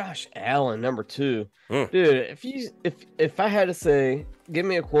 Josh Allen, number 2. Dude, if I had to say, give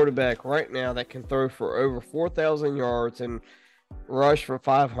me a quarterback right now that can throw for over 4,000 yards and rush for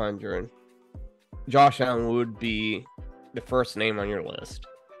 500, Josh Allen would be the first name on your list.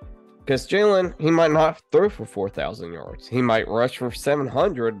 Because Jalen, he might not throw for 4,000 yards. He might rush for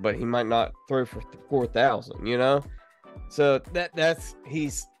 700, but he might not throw for 4,000, you know? So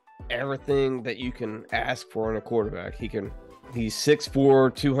he's everything that you can ask for in a quarterback. He's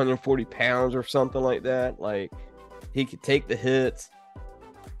 6'4", 240 pounds or something like that. Like, he could take the hits.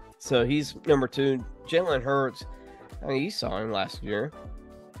 So he's number 2. Jalen Hurts, I mean, you saw him last year.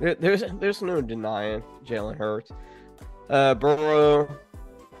 There's no denying Jalen Hurts. Burrow,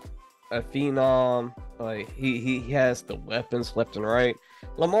 a phenom. Like, he has the weapons left and right.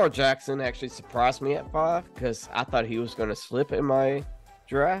 Lamar Jackson actually surprised me at 5 because I thought he was going to slip in my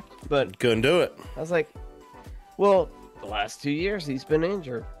draft, but couldn't do it. I was like, well, the last 2 years he's been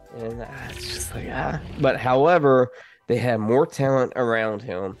injured, and it's just like But however, they have more talent around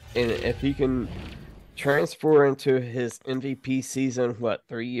him, and if he can transfer into his MVP season,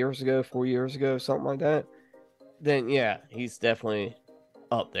 4 years ago, something like that, then yeah, he's definitely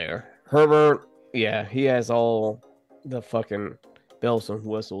up there. Herbert, yeah, he has all the fucking bells and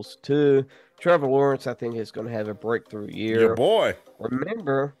whistles too. Trevor Lawrence, I think, is going to have a breakthrough year. Your boy.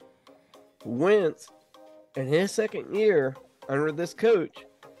 Remember, Wentz, in his second year under this coach,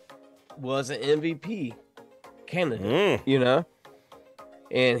 was an MVP candidate, you know?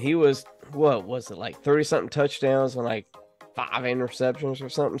 And he was, what was it, like 30-something touchdowns and like 5 interceptions or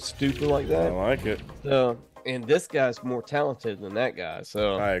something stupid like that? I like it. So, and this guy's more talented than that guy.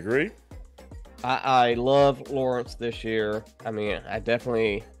 So I agree. I love Lawrence this year. I mean, I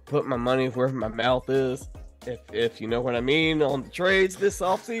definitely put my money where my mouth is, if you know what I mean, on the trades this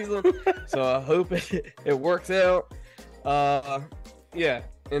offseason. So I hope it works out. Yeah,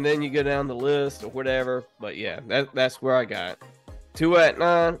 and then you go down the list or whatever. But yeah, that's where I got. 2 at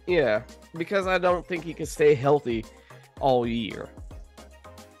 9, yeah, because I don't think he can stay healthy all year.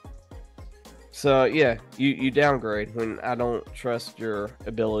 So yeah, you downgrade when I don't trust your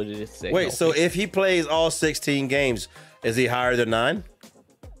ability to stay healthy. So if he plays all 16 games, is he higher than 9?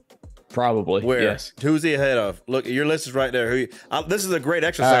 Probably. Where? Yes. Who's he ahead of? Look, your list is right there. This is a great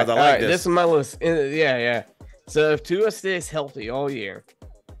exercise. I like this. This is my list. Yeah. So if Tua stays healthy all year,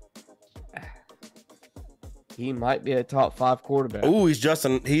 he might be a top 5 quarterback. Ooh, he's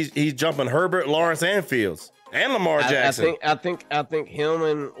jumping Herbert, Lawrence, and Fields, and Lamar Jackson. I think him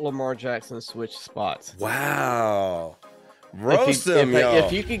and Lamar Jackson switch spots. Wow. Roast him, y'all.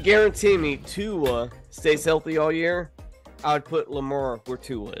 If you could guarantee me Tua stays healthy all year, I would put Lamar where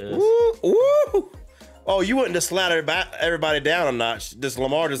Tua is. Ooh. Oh, you wouldn't just slide everybody down a notch. Just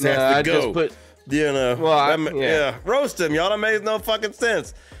Lamar just has to go. Just put, yeah. Roast him, y'all. That makes no fucking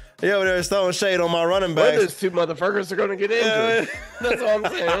sense. You over there throwing shade on my running backs. Those 2 motherfuckers are going to get injured. That's what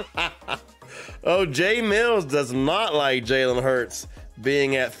I'm saying. Oh, Jay Mills does not like Jalen Hurts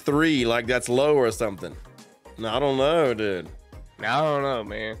being at 3, like that's low or something. No, I don't know, dude. I don't know,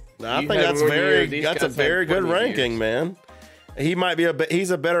 man. I think that's a very good ranking, man. He might be he's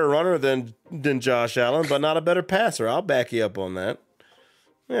a better runner than Josh Allen, but not a better passer. I'll back you up on that.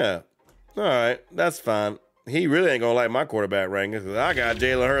 Yeah. All right, that's fine. He really ain't gonna like my quarterback rankings because I got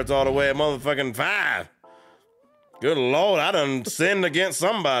Jalen Hurts all the way at motherfucking 5. Good Lord, I done sinned against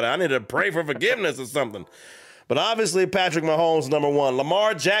somebody. I need to pray for forgiveness or something. But obviously, Patrick Mahomes, number 1.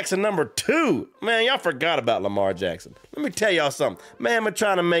 Lamar Jackson, number 2. Man, y'all forgot about Lamar Jackson. Let me tell y'all something. Man been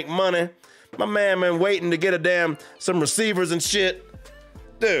trying to make money. My man been waiting to get some receivers and shit.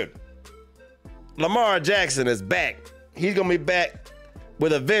 Dude, Lamar Jackson is back. He's gonna be back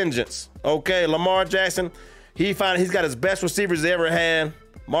with a vengeance. Okay, Lamar Jackson, he's got his best receivers he ever had.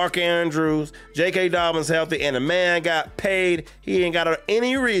 Mark Andrews, J.K. Dobbins healthy, and the man got paid. He ain't got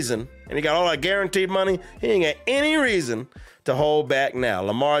any reason, and he got all that guaranteed money. He ain't got any reason to hold back now.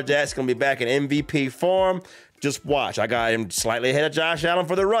 Lamar Jackson gonna be back in MVP form. Just watch. I got him slightly ahead of Josh Allen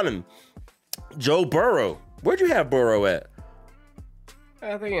for the running. Joe Burrow. Where'd you have Burrow at?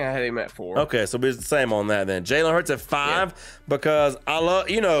 I think I had him at 4. Okay, so it's the same on that then. Jalen Hurts at 5 because I love,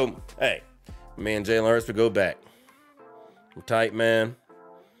 hey, me and Jalen Hurts would go back. I'm tight, man.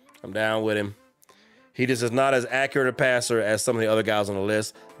 I'm down with him. He just is not as accurate a passer as some of the other guys on the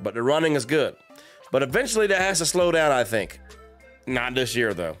list, but the running is good. But eventually that has to slow down, I think. Not this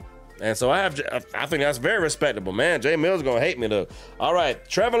year, though. And so I think that's very respectable, man. Jay Mills is going to hate me, though. All right,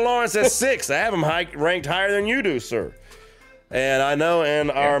 Trevor Lawrence at 6. I have him ranked higher than you do, sir. And I know in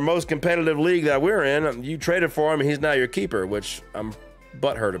our most competitive league that we're in, you traded for him, and he's now your keeper, which I'm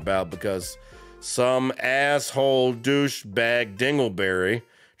butthurt about because some asshole douchebag Dingleberry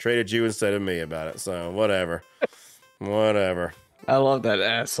traded you instead of me about it. So whatever. Whatever. I love that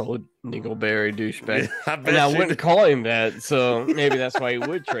asshole Dingleberry douchebag. I wouldn't call him that, so maybe that's why he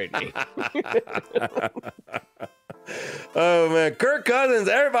would trade me. Oh, man. Kirk Cousins.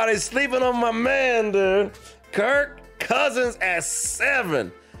 Everybody's sleeping on my man, dude. Kirk Cousins at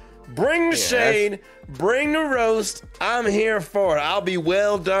 7. Bring the shade. Bring the roast. I'm here for it. I'll be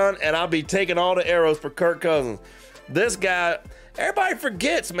well done, and I'll be taking all the arrows for Kirk Cousins. This guy, everybody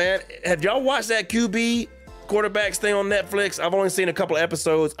forgets, man. Have y'all watched that QB quarterbacks thing on Netflix? I've only seen a couple of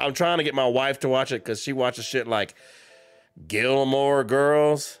episodes. I'm trying to get my wife to watch it because she watches shit like Gilmore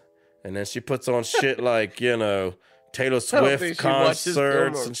Girls, and then she puts on shit like, Taylor Swift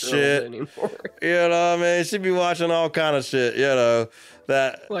concerts and shit. Anymore. You know what I mean? She be watching all kind of shit,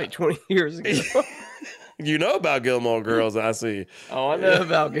 that like 20 years ago. You know about Gilmore Girls, I see. Oh, I know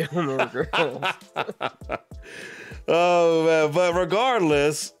about Gilmore Girls. Oh, man. But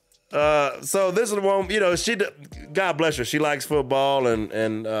regardless, so this is the one, God bless her. She likes football,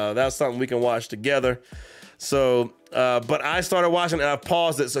 and that's something we can watch together. So, but I started watching and I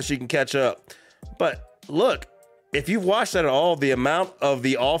paused it so she can catch up. But look, if you've watched that at all, the amount of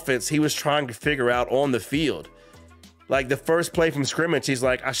the offense he was trying to figure out on the field. Like the first play from scrimmage, he's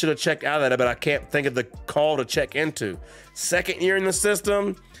like, I should have checked out of that, but I can't think of the call to check into. Second year in the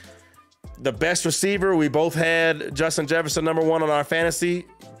system, the best receiver, we both had Justin Jefferson #1 on our fantasy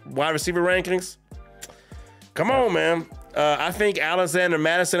wide receiver rankings. Come on, man. I think Alexander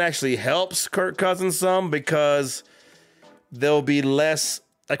Madison actually helps Kirk Cousins some because there'll be less,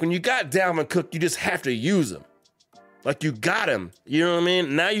 like when you got Dalvin Cook, you just have to use him. Like you got him. You know what I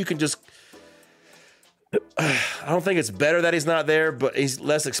mean? Now you can just, I don't think it's better that he's not there, but he's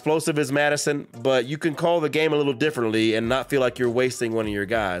less explosive as Madison, but you can call the game a little differently and not feel like you're wasting one of your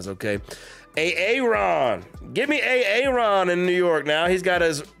guys, okay? Aaron. Give me Aaron in New York now. He's got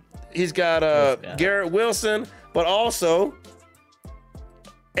Garrett Wilson, but also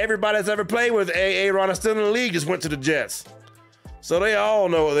everybody that's ever played with Aaron is still in the league just went to the Jets. So they all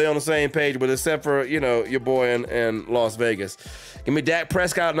know they're on the same page, but except for, your boy in Las Vegas. Give me Dak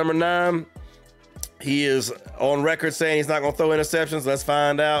Prescott #9. He is on record saying he's not going to throw interceptions. Let's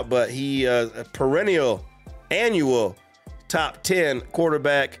find out. But he a perennial, annual top 10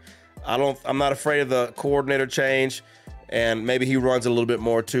 quarterback. I'm not afraid of the coordinator change. And maybe he runs a little bit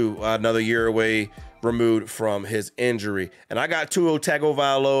more too. Another year away removed from his injury. And I got Tua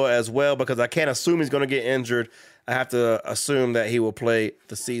Tagovailoa as well because I can't assume he's going to get injured. I have to assume that he will play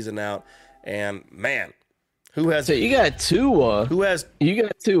the season out. And man, So you got Tua. You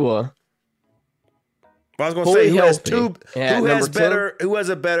got Tua. I was going to say who has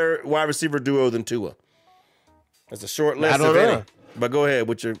a better wide receiver duo than Tua? That's a short list of any. But go ahead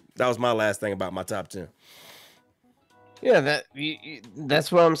with that was my last thing about my top 10. Yeah,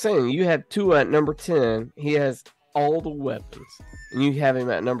 that's what I'm saying. You have Tua at number 10. He has all the weapons, and you have him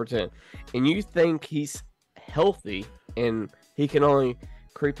at number 10. And you think he's healthy and he can only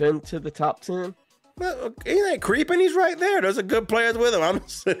creep into the top 10? Well, he ain't creeping. He's right there. There's a good players with him.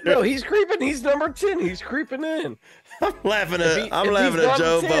 No, he's creeping. He's number 10. He's creeping in. I'm laughing at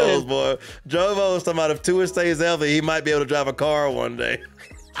Joe Bowles, boy. Joe Bowles talking about if Tua stays healthy, he might be able to drive a car one day.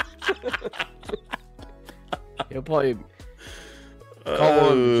 He'll probably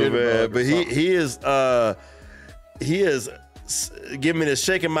call him man. But he is giving me the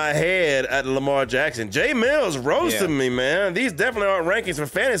shaking my head at Lamar Jackson. Jay Mills roasting me, man. These definitely aren't rankings for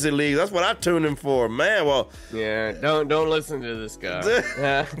fantasy leagues. That's what I tuned in for, man. Well, yeah, don't listen to this guy.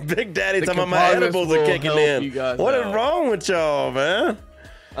 Big Daddy talking about my edibles are kicking in. What is wrong with y'all, man?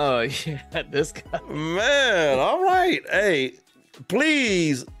 Oh yeah, this guy. Man, all right. Hey,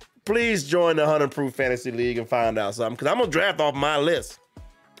 please join the 100 Proof Fantasy League and find out something because I'm gonna draft off my list.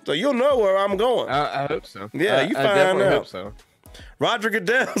 So you'll know where I'm going. I hope so. Yeah, you find out. I definitely hope so. Roger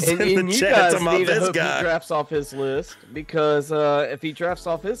Goodell's in the chat talking about this guy. He drafts off his list because if he drafts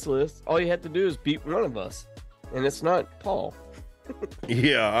off his list, all you have to do is beat one of us, and it's not Paul.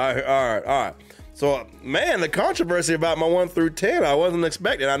 Yeah. All right. So, man, the controversy about my 1 through 10, I wasn't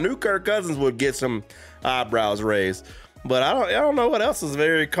expecting. I knew Kirk Cousins would get some eyebrows raised, but I don't know what else is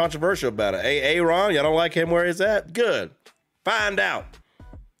very controversial about it. Hey, Aaron, y'all don't like him where he's at? Good. Find out.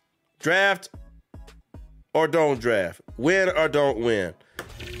 Draft or don't draft. Win or don't win.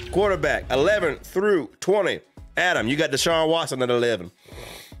 Quarterback, 11 through 20. Adam, you got Deshaun Watson at 11.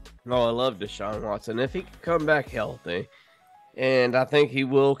 Oh, I love Deshaun Watson. If he can come back healthy, and I think he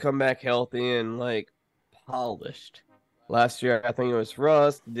will come back healthy and like polished. Last year, I think it was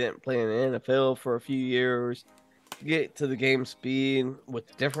rust. Didn't play in the NFL for a few years. Get to the game speed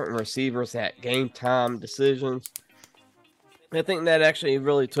with different receivers at game time decisions. I think that actually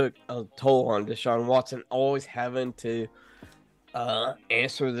really took a toll on Deshaun Watson, always having to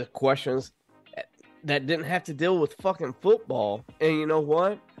answer the questions that didn't have to deal with fucking football. And you know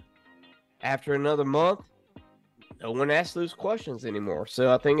what? After another month, no one asks those questions anymore.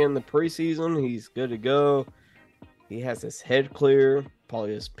 So I think in the preseason, he's good to go. He has his head clear,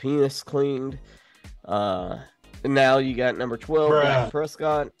 probably his penis cleaned. And now you got number 12, Dak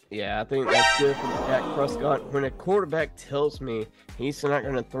Prescott. Yeah, I think that's good for Dak Prescott. When a quarterback tells me he's not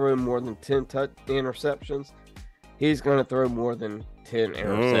going to throw more than 10 interceptions, he's going to throw more than 10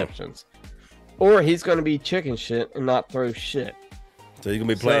 interceptions. Or he's going to be chicken shit and not throw shit. So you're going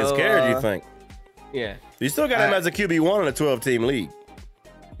to be playing scared, you think? Yeah. You still got him as a QB1 in a 12-team league.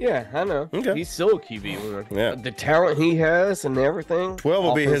 Yeah, I know. Okay. He's still a QB1. Yeah. The talent he has and everything. 12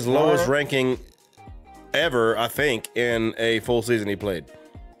 will be his lowest ranking ever, I think, in a full season he played,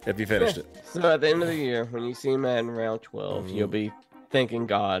 if he finished it. So at the end of the year, when you see him at round 12, you'll be thanking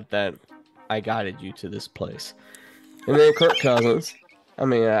God that I guided you to this place. And then Kirk Cousins. I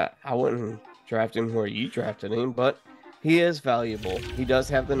mean, I wouldn't draft him where you drafted him, but he is valuable. He does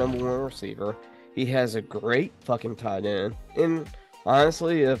have the number 1 receiver. He has a great fucking tight end. And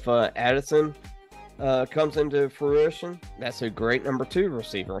honestly, if Addison comes into fruition, that's a great number 2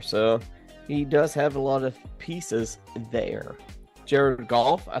 receiver. So he does have a lot of pieces there. Jared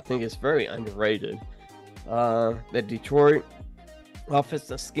Goff, I think, is very underrated. The Detroit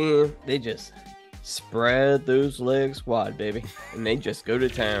offensive scheme, they just spread those legs wide, baby, and they just go to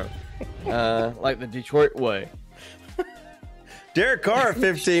town, like the Detroit way. Derek Carr at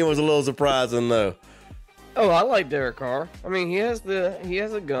 15 was a little surprising, though. Oh, I like Derek Carr. I mean, he has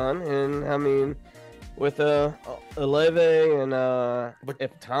a gun, and I mean, with Olave and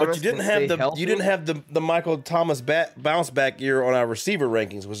if Thomas, but you didn't have the Michael Thomas bounce back year on our receiver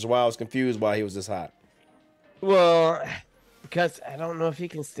rankings, which is why I was confused why he was this high. Well, because I don't know if he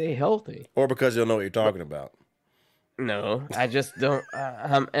can stay healthy, or because you don't know what you're talking about. No, I just don't.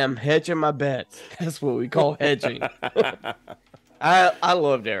 I'm hedging my bets. That's what we call hedging. I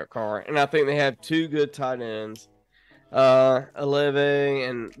love Derek Carr, and I think they have 2 good tight ends, Olave,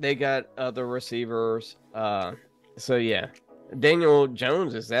 and they got other receivers. So yeah, Daniel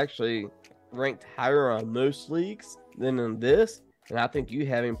Jones is actually ranked higher on most leagues than in this, and I think you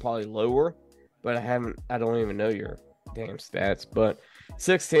have him probably lower, but I don't even know your damn stats. But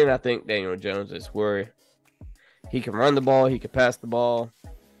 16, I think Daniel Jones is where he can run the ball, he can pass the ball.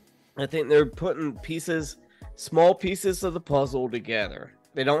 I think they're putting small pieces of the puzzle together.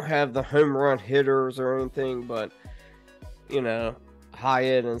 They don't have the home run hitters or anything, but you know,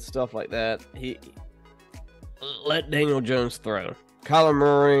 Hyatt and stuff like that. He let Daniel Jones throw. Kyler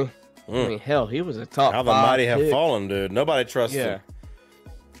Murray, I mean, hell, he was a top 5 How the mighty have pick. fallen, dude. Nobody trusts him.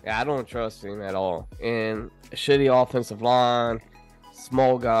 Yeah, I don't trust him at all. And a shitty offensive line,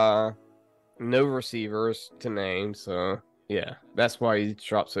 small guy, no receivers to name. So yeah, that's why he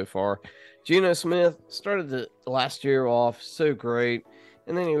dropped so far. Geno Smith started the last year off so great,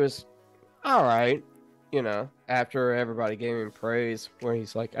 and then he was all right, you know, after everybody gave him praise, where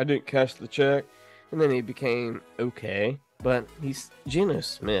he's like, I didn't cash the check, and then he became okay, but he's Geno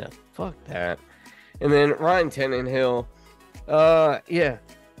Smith. Fuck that. And then Ryan Tannehill, yeah,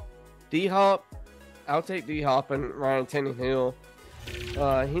 D-Hop, I'll take D-Hop and Ryan Tannehill.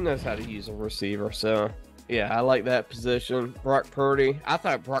 He knows how to use a receiver, so yeah, I like that position. Brock Purdy. I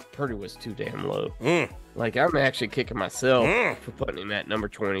thought Brock Purdy was too damn low. Like, I'm actually kicking myself for putting him at number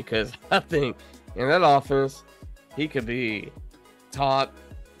 20, because I think in that offense, he could be top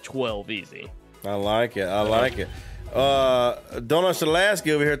 12 easy. I like it. I like it. Donut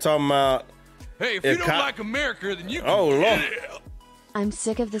Shalasky over here talking about... Hey, if you don't like America, then you can... Oh, Lord. I'm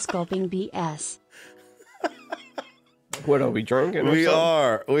sick of this gulping BS. What are we drinking? We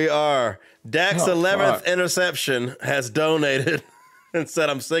are. Dak's 11th interception has donated and said,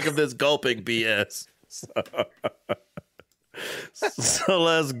 I'm sick of this gulping BS. So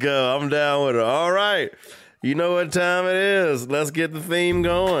let's go. I'm down with it. All right. You know what time it is. Let's get the theme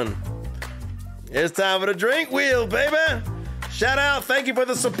going. It's time for the drink wheel, baby. Shout out. Thank you for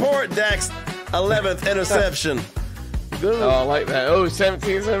the support, Dak's 11th interception. Oh, I like that. Oh,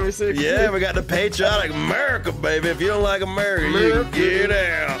 1776. Yeah, we got the patriotic America, baby. If you don't like America, you can get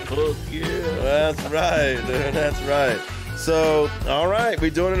out. Fuck yeah. That's right, dude. That's right. So, all right,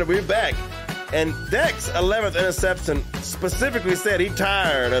 we're doing it. We're back. And Dak's 11th interception specifically said he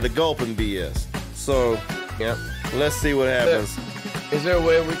tired of the gulping BS. So, Yep. let's see what happens. Is there a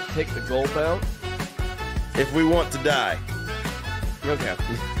way we can take the gulp out? If we want to die. Okay.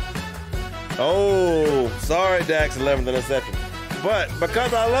 Oh, sorry, Dak's 11th interception. But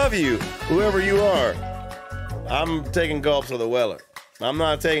because I love you, whoever you are, I'm taking gulps of the Weller. I'm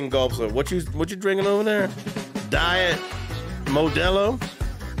not taking gulps of what you drinking over there? Diet Modelo?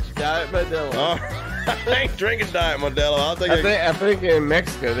 Diet Modelo. Oh, I ain't drinking Diet Modelo. I think in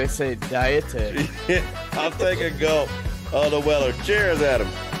Mexico they say Diete. Yeah, I'll take a gulp of the Weller. Cheers, Adam.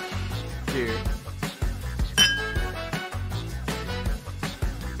 Cheers.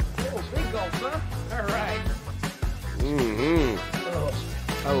 Oh, big gulp, huh? All right.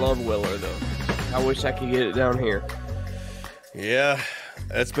 Mm-hmm. I love Weller though. I wish I could get it down here. Yeah,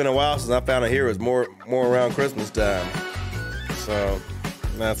 it's been a while since I found it here. It was more around Christmas time. So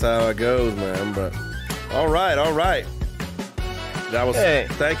that's how it goes, man. But all right. That was. Hey,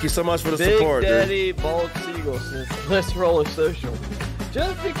 thank you so much for the Big support, Daddy Bald Seagull says, let's roll a social.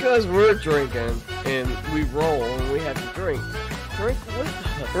 Just because we're drinking and we roll and we have to drink with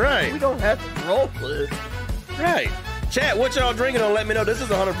us. Right. We don't have to roll with it. Right. Chat, what y'all drinking on? Let me know. This is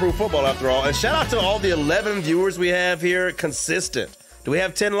 100 Proof Football after all. And shout out to all the 11 viewers we have here. Consistent. Do we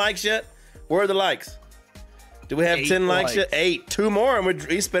have 10 likes yet? Where are the likes? Do we have 10 likes yet? 8. 2 more and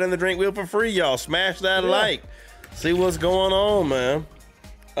he's spinning the drink wheel for free, y'all. Smash that like. See what's going on, man.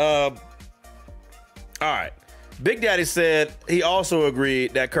 All right. Big Daddy said he also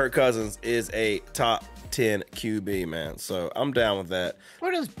agreed that Kirk Cousins is a top 10 QB, man. So I'm down with that.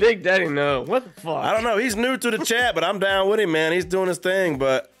 What does Big Daddy know? What the fuck? I don't know. He's new to the chat, but I'm down with him, man. He's doing his thing,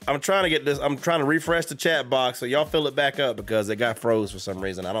 but I'm trying to get this. I'm trying to refresh the chat box so y'all fill it back up because it got froze for some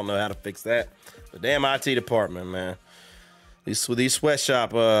reason. I don't know how to fix that. The damn IT department, man. These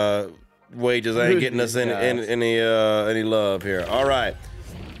sweatshop wages ain't getting us any love here. All right.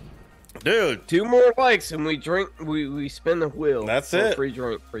 Dude, 2 more likes and we drink. We spin the wheel. That's for it. A free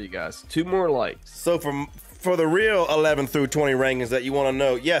drink for you guys. 2 more likes. So for the real 11 through 20 rankings that you want to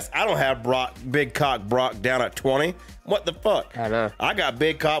know, yes, I don't have Big Cock Brock down at 20. What the fuck? I know. I got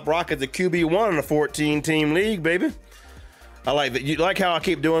Big Cock Brock as the QB1 in a 14-team league, baby. I like that. You like how I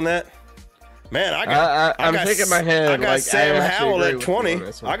keep doing that? Man, I'm shaking my head. I got Sam Howell at 20.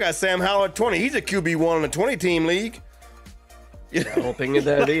 I got Sam Howell at 20. He's a QB1 in a 20-team league. I don't think of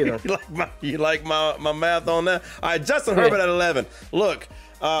that either. you like my math on that? All right, Justin Herbert at 11. Look,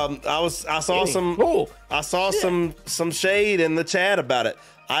 I saw some shade in the chat about it.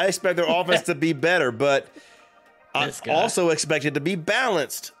 I expect their offense to be better, but I also expect it to be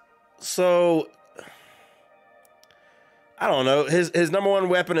balanced. So I don't know. His number one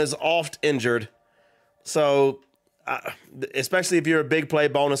weapon is oft injured. So especially if you're a big play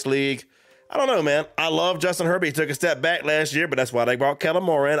bonus league. I don't know, man. I love Justin Herbert. He took a step back last year, but that's why they brought Kellen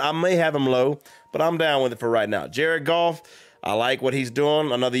Moore in. I may have him low, but I'm down with it for right now. Jared Goff, I like what he's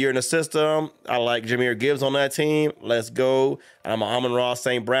doing. Another year in the system. I like Jahmyr Gibbs on that team. Let's go. I'm a Amon-Ra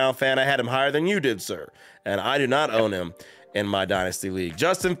St. Brown fan. I had him higher than you did, sir. And I do not own him in my Dynasty League.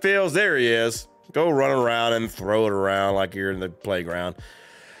 Justin Fields, there he is. Go run around and throw it around like you're in the playground.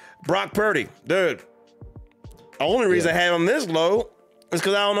 Brock Purdy, dude. The only reason I have him this low is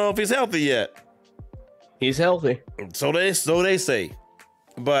because I don't know if he's healthy yet. He's healthy. So they say.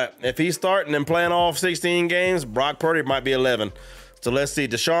 But if he's starting and playing all 16 games, Brock Purdy might be 11. So let's see.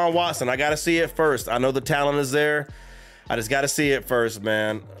 Deshaun Watson, I got to see it first. I know the talent is there. I just got to see it first,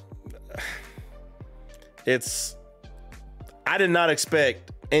 man. I did not expect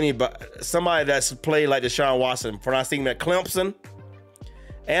somebody that's played like Deshaun Watson. When I seen him at Clemson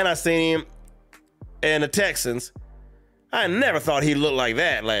and I seen him in the Texans, I never thought he looked like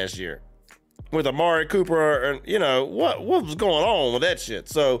that last year with Amari Cooper. And you know what was going on with that shit.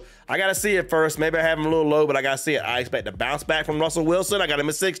 So I got to see it first. Maybe I have him a little low, but I got to see it. I expect to bounce back from Russell Wilson. I got him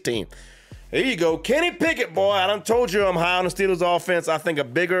at 16. Here you go. Kenny Pickett, boy. I done told you I'm high on the Steelers offense. I think a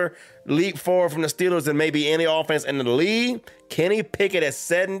bigger leap forward from the Steelers than maybe any offense in the league. Kenny Pickett at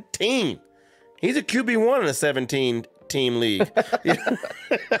 17. He's a QB1 in a 17-team league.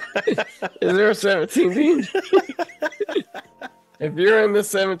 Is there a 17 team? If you're in the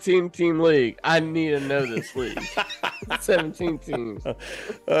 17-team league, I need to know this league. 17 teams.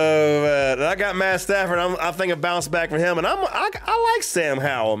 Oh, man. I got Matt Stafford. I think a bounce back from him. And I like Sam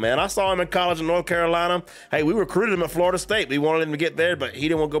Howell, man. I saw him in college in North Carolina. Hey, we recruited him at Florida State. We wanted him to get there, but he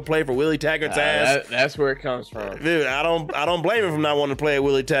didn't want to go play for Willie Taggart's ass. That's where it comes from. Dude, I don't blame him for not wanting to play at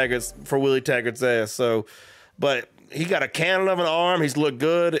Willie Taggart's ass. So, but he got a cannon of an arm. He's looked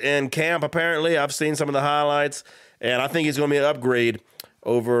good in camp, apparently. I've seen some of the highlights. And I think he's going to be an upgrade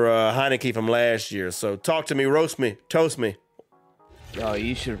over Heineke from last year. So talk to me, roast me, toast me. Oh,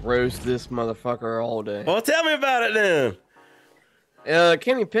 you should roast this motherfucker all day. Well, tell me about it then.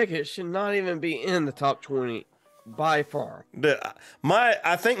 Kenny Pickett should not even be in the top 20 by far.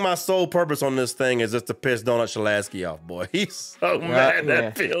 I think my sole purpose on this thing is just to piss Donut Shalansky off, boy. He's so mad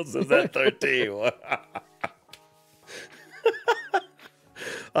that Fields is at 13.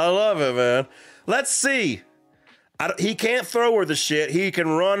 I love it, man. Let's see. He can't throw worth the shit. He can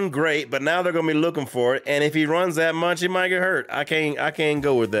run great, but now they're gonna be looking for it. And if he runs that much, he might get hurt. I can't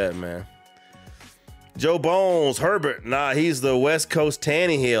go with that, man. Joe Bones, Herbert. Nah, he's the West Coast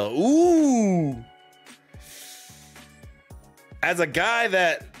Tannehill. Ooh. As a guy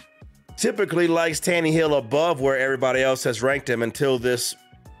that typically likes Tannehill above where everybody else has ranked him until this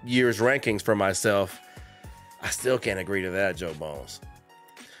year's rankings for myself, I still can't agree to that, Joe Bones.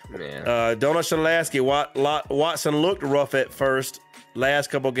 Donut Shalansky, Watson looked rough at first. Last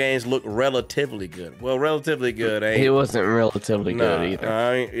couple games looked relatively good. Well, relatively good. He wasn't relatively good either.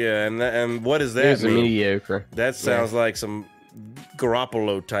 And what does that mean? He was mediocre. That sounds like some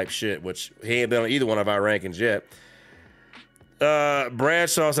Garoppolo type shit, which he ain't been on either one of our rankings yet.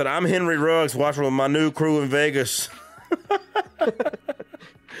 Bradshaw said, I'm Henry Ruggs watching with my new crew in Vegas.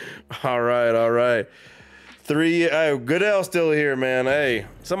 All right. Goodell's still here, man. Hey,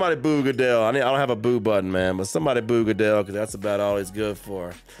 somebody boo Goodell. I don't have a boo button, man, but somebody boo Goodell because that's about all he's good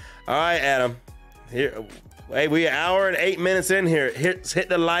for. All right, Adam. Here, hey, we an hour and 8 minutes in here. Hit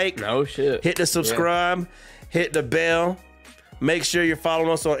the like. No shit. Hit the subscribe. Hit the bell. Make sure you're following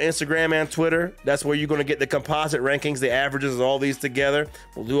us on Instagram and Twitter. That's where you're going to get the composite rankings, the averages of all these together.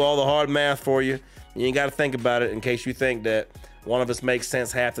 We'll do all the hard math for you. You ain't got to think about it in case you think that one of us makes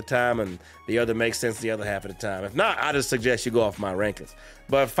sense half the time and the other makes sense the other half of the time. If not, I just suggest you go off my rankings.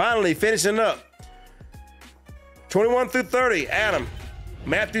 But finally, finishing up, 21 through 30, Adam,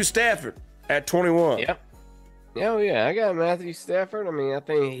 Matthew Stafford at 21. Yep. Oh, yeah, I got Matthew Stafford. I mean, I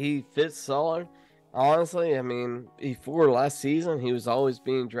think he fits solid. Honestly, I mean, before last season, he was always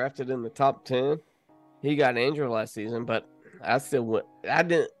being drafted in the top 10. He got injured last season, but I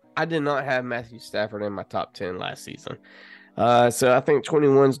did not have Matthew Stafford in my top 10 last season. So I think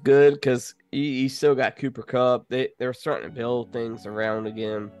 21's good because you still got Cooper Kupp. They're starting to build things around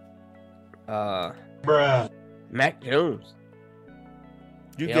again. Mac Jones.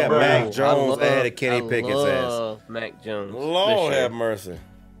 You got Mac Jones ahead of Kenny Pickett's ass. Mac Jones. Lord have mercy.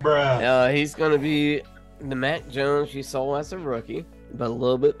 He's going to be the Mac Jones you saw as a rookie, but a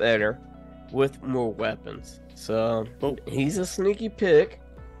little bit better with more weapons. So he's a sneaky pick.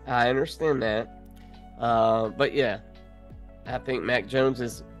 I understand that. But yeah, I think Mac Jones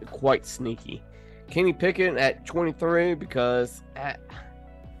is quite sneaky. Kenny Pickett at 23 because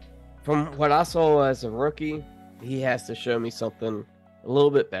from what I saw as a rookie, he has to show me something a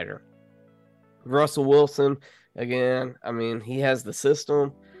little bit better. Russell Wilson, again, I mean, he has the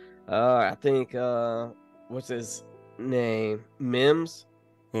system. I think, what's his name? Mims?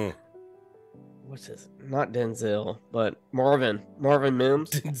 What's his? Not Denzel, but Marvin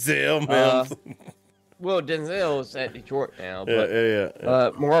Mims. Denzel Mims. Well, Denzel is at Detroit now,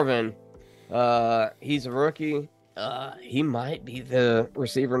 but Marvin, he's a rookie. He might be the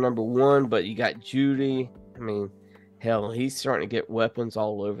receiver number one, but you got Judy. I mean, hell, he's starting to get weapons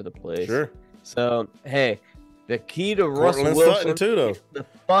all over the place. Sure. So, hey, the key to Russell Wilson too, though. is the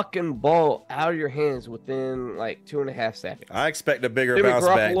fucking ball out of your hands within like 2.5 seconds. I expect a bigger bounce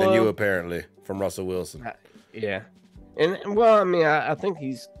back than you, apparently, from Russell Wilson. Yeah. And well, I mean, I think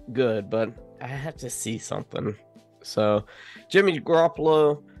he's good, but I have to see something. So, Jimmy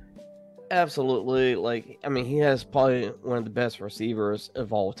Garoppolo, absolutely. Like, I mean, he has probably one of the best receivers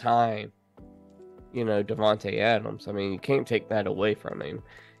of all time. You know, Devontae Adams. I mean, you can't take that away from him.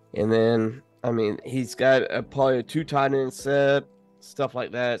 And then, I mean, he's got probably a 2 tight end set, stuff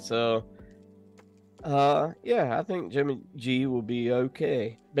like that. So, yeah, I think Jimmy G will be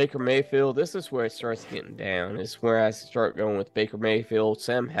okay. Baker Mayfield, this is where it starts getting down. It's where I start going with Baker Mayfield,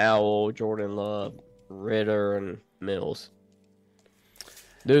 Sam Howell, Jordan Love, Ritter, and Mills.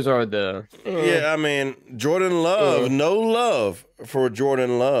 Those are the... Yeah, I mean, Jordan Love, no love for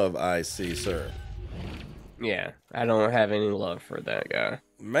Jordan Love, I see, sir. Yeah, I don't have any love for that guy.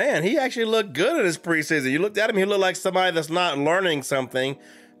 Man, he actually looked good in his preseason. You looked at him, he looked like somebody that's not learning something.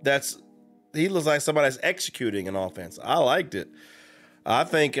 He looks like somebody that's executing an offense. I liked it. I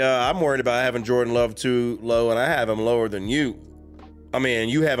think I'm worried about having Jordan Love too low, and I have him lower than you. I mean,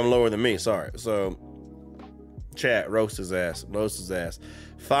 you have him lower than me, sorry. So, chat, roast his ass.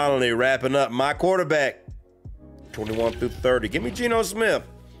 Finally, wrapping up my quarterback, 21 through 30. Give me Geno Smith.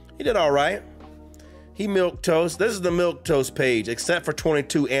 He did all right. He milquetoast. This is the milquetoast page, except for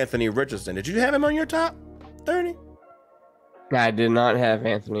 22 Anthony Richardson. Did you have him on your top 30? I did not have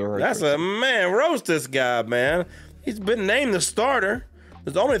Anthony Richardson. That's a man. Roast this guy, man. He's been named the starter.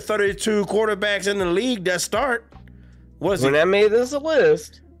 There's only 32 quarterbacks in the league that start. When I made this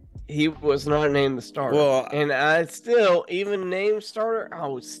list, he was not named the starter. Well, and I still, even named starter, I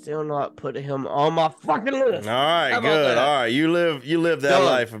would still not put him on my fucking list. All right, good. All right, you live that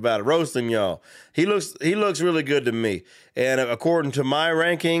life about it. Roasting y'all. He looks really good to me. And according to my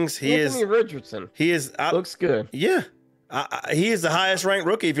rankings, Anthony Richardson. Looks good. Yeah. He is the highest ranked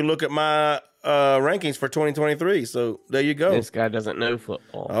rookie if you look at my rankings for 2023. So there you go. This guy doesn't know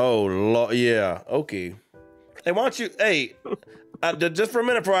football. Oh, yeah. Okay. Hey, why don't you? Hey, just for a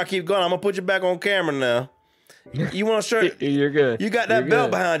minute before I keep going, I'm gonna put you back on camera now. You want to show? You're good. You got that belt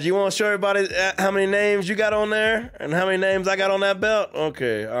behind you. You want to show everybody how many names you got on there and how many names I got on that belt?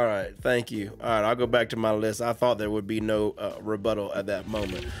 Okay. All right. Thank you. All right. I'll go back to my list. I thought there would be no rebuttal at that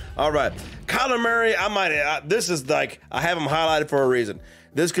moment. All right. Kyler Murray. This is like I have him highlighted for a reason.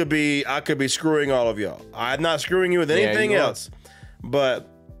 This could be I could be screwing all of y'all. I'm not screwing you with anything else, but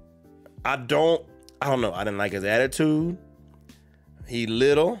I don't know. I didn't like his attitude. He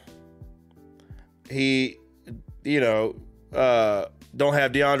little. He. Don't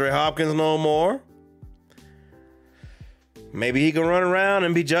have DeAndre Hopkins no more. Maybe he can run around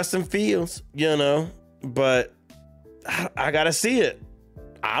and be Justin Fields, but I got to see it.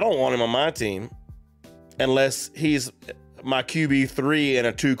 I don't want him on my team unless he's my QB3 in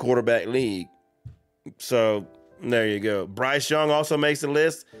a 2-quarterback league. So there you go. Bryce Young also makes the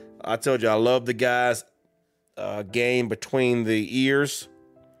list. I told you I love the guy's game between the ears.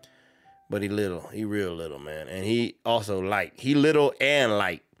 But he real little, man. And he also light. He little and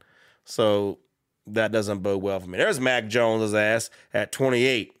light. So that doesn't bode well for me. There's Mac Jones' ass at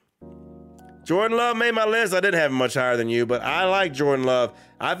 28. Jordan Love made my list. I didn't have him much higher than you, but I like Jordan Love.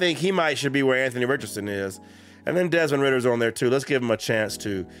 I think he should be where Anthony Richardson is. And then Desmond Ritter's on there too. Let's give him a chance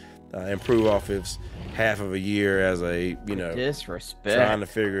to improve off his half of a year as a, disrespect. Trying to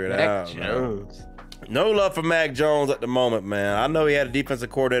figure it out. Mac Jones. Man. No love for Mac Jones at the moment, man. I know he had a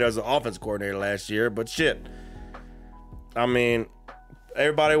defensive coordinator as an offense coordinator last year, but shit. I mean,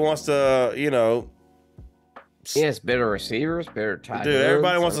 everybody wants to, He has better receivers, better tight ends. Dude,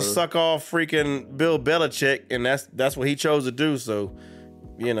 everybody wants to suck off freaking Bill Belichick, and that's what he chose to do. So,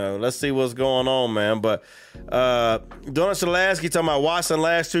 let's see what's going on, man. But Donald Shalansky talking about Watson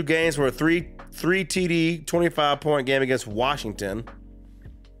last 2 games were a 3 TD, 25-point game against Washington.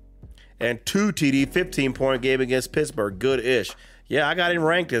 And 2 TD, 15-point game against Pittsburgh. Good-ish. Yeah, I got him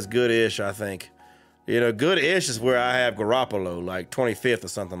ranked as good-ish, I think. Good-ish is where I have Garoppolo, like 25th or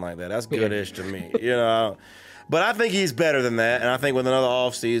something like that. That's good-ish to me. But I think he's better than that. And I think with another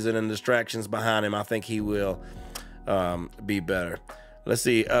offseason and distractions behind him, I think he will be better. Let's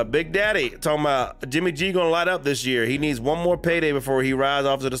see. Big Daddy talking about Jimmy G going to light up this year. He needs one more payday before he rides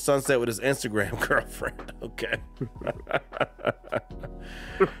off to the sunset with his Instagram girlfriend. Okay.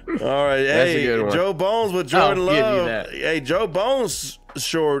 All right. Hey, Joe Bones with Jordan Love. Hey, Joe Bones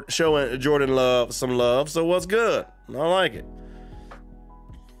showing Jordan Love some love. So what's good? I like it.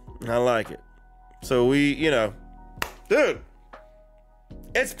 So we, dude,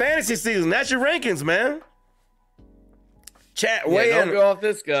 it's fantasy season. That's your rankings, man. Chat, weigh in. Don't go off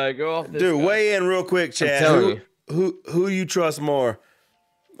this guy. Go off this guy. Dude, weigh in real quick, chat. Who you trust more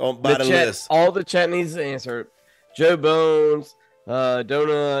by the list? All the chat needs to answer. Joe Bones,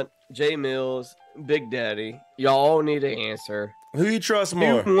 Donut, Jay Mills, Big Daddy. Y'all all need to answer. Who you trust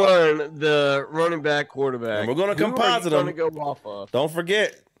more? Who won the running back, quarterback? And we're going to composite them. Go off of? Don't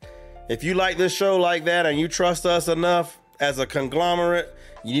forget, if you like this show like that and you trust us enough as a conglomerate,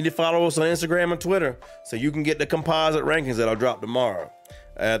 you need to follow us on Instagram and Twitter so you can get the composite rankings that I'll drop tomorrow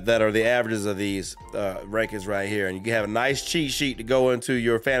that are the averages of these rankings right here. And you can have a nice cheat sheet to go into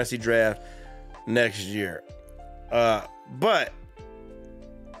your fantasy draft next year. But,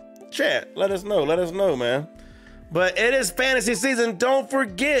 chat, let us know, man. But it is fantasy season. Don't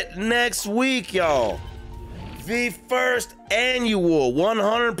forget, next week, y'all, the first annual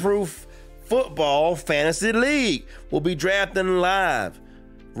 100 Proof Football Fantasy League will be drafting live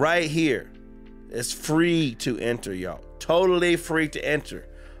right here. It's free to enter, y'all. Totally free to enter.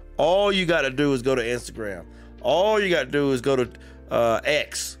 All you got to do is go to Instagram. All you got to do is go to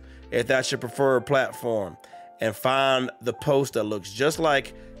X, if that's your preferred platform, and find the post that looks just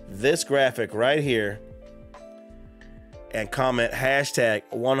like this graphic right here and comment hashtag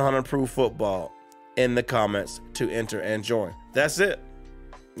 100 Proof Football in the comments to enter and join. That's it.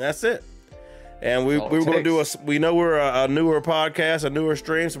 And we're going to do we know we're a newer podcast, a newer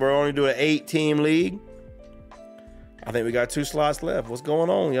stream, so we're only doing an 8-team league. I think we got 2 slots left. What's going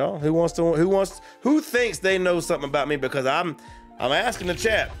on, y'all? Who thinks they know something about me? Because I'm asking the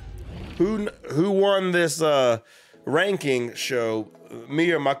chat, who won this ranking show,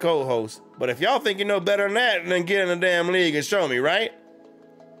 me or my co-host? But if y'all think you know better than that, then get in the damn league and show me, right?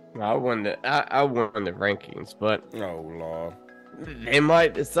 I won the rankings, but oh Lord, they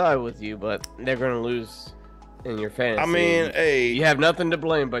might decide with you, but they're gonna lose in your fantasy. I mean, hey, you have nothing to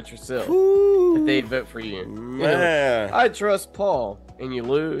blame but yourself if they vote for you. Man, I trust Paul, and you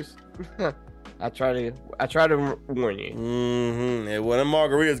lose. I try to warn you. Mm-hmm. Yeah, well, them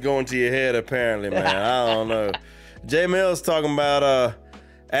margaritas going to your head apparently, man. I don't know. J Mills talking about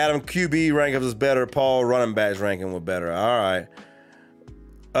Adam QB rankings was better, Paul running backs ranking was better. All right.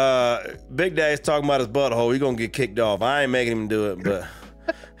 Big Daddy's talking about his butthole. He gonna get kicked off. I ain't making him do it, but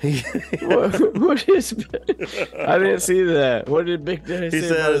what is? I didn't see that. What did Big Daddy say? He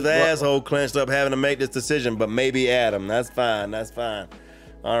said his asshole clenched up having to make this decision, but maybe Adam. That's fine. That's fine.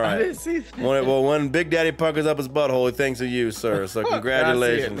 All right. I didn't see that. When Big Daddy puckers up his butthole, he thinks of you, sir. So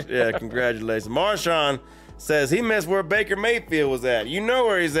congratulations. Yeah, congratulations. Marshawn says he missed where Baker Mayfield was at. You know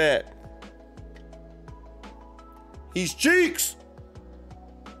where he's at. He's Cheeks.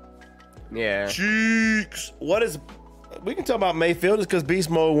 Yeah. Cheeks. We can talk about Mayfield just because Beast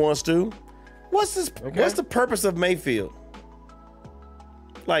Mode wants to. What's the purpose of Mayfield?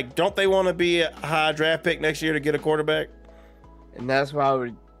 Like, don't they want to be a high draft pick next year to get a quarterback? And that's why I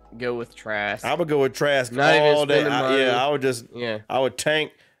would go with Trask. I would go with Trask all day. I would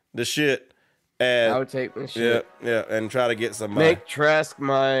tank the shit. And I would take the shit. Yeah, and try to get somebody. Make Trask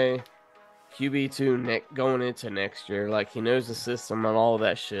my QB2 going into next year. Like, he knows the system and all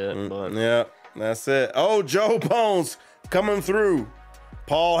that shit. Yeah, that's it. Oh, Joe Bones coming through.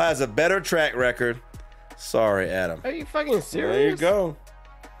 Paul has a better track record. Sorry, Adam. Are you fucking serious? There you go.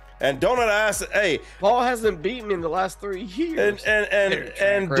 And Donut asked, hey, Paul hasn't beaten me in the last 3 years. And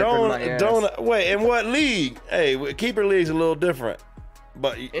Donut, wait, in what league? Hey, keeper league's a little different.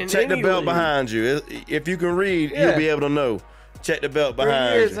 But check the belt behind you. If you can read, you'll be able to know. Check the belt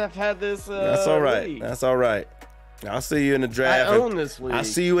behind 3 years you. I've had this. That's all right. League. That's all right. I'll see you in the draft. I own this league. I'll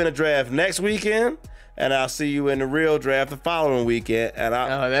see you in the draft next weekend, and I'll see you in the real draft the following weekend. And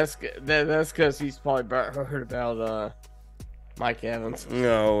that's because he's probably heard about Mike Evans.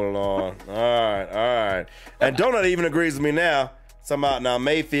 Oh Lord! All right. And Donut even agrees with me now. Somehow now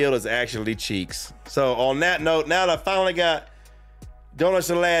Mayfield is actually Cheeks. So on that note, now that I finally got Donut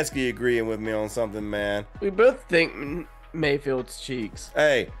Shalansky agreeing with me on something, man. We both think Mayfield's Cheeks.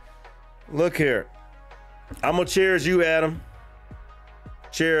 Hey, look here. I'm gonna cheers you, Adam.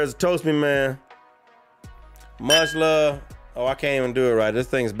 Cheers, toast me, man. Much love. Oh, I can't even do it right. This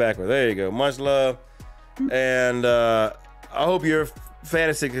thing's backwards. There you go. Much love. And I hope your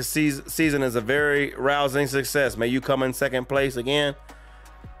fantasy season is a very rousing success. May you come in second place again.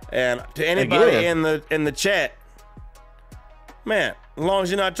 And to anybody in the chat, man, as long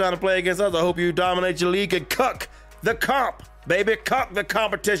as you're not trying to play against us, I hope you dominate your league and cuck the comp, baby. Cuck the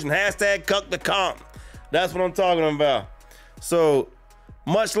competition. Hashtag cuck the comp. That's what I'm talking about. So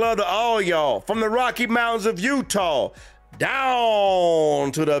much love to all y'all from the Rocky Mountains of Utah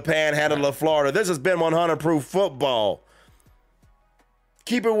down to the Panhandle of Florida. This has been 100 Proof Football.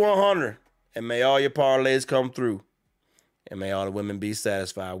 Keep it 100, and may all your parlays come through, and may all the women be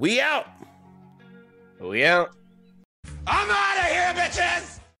satisfied. We out. We out. I'm out of here.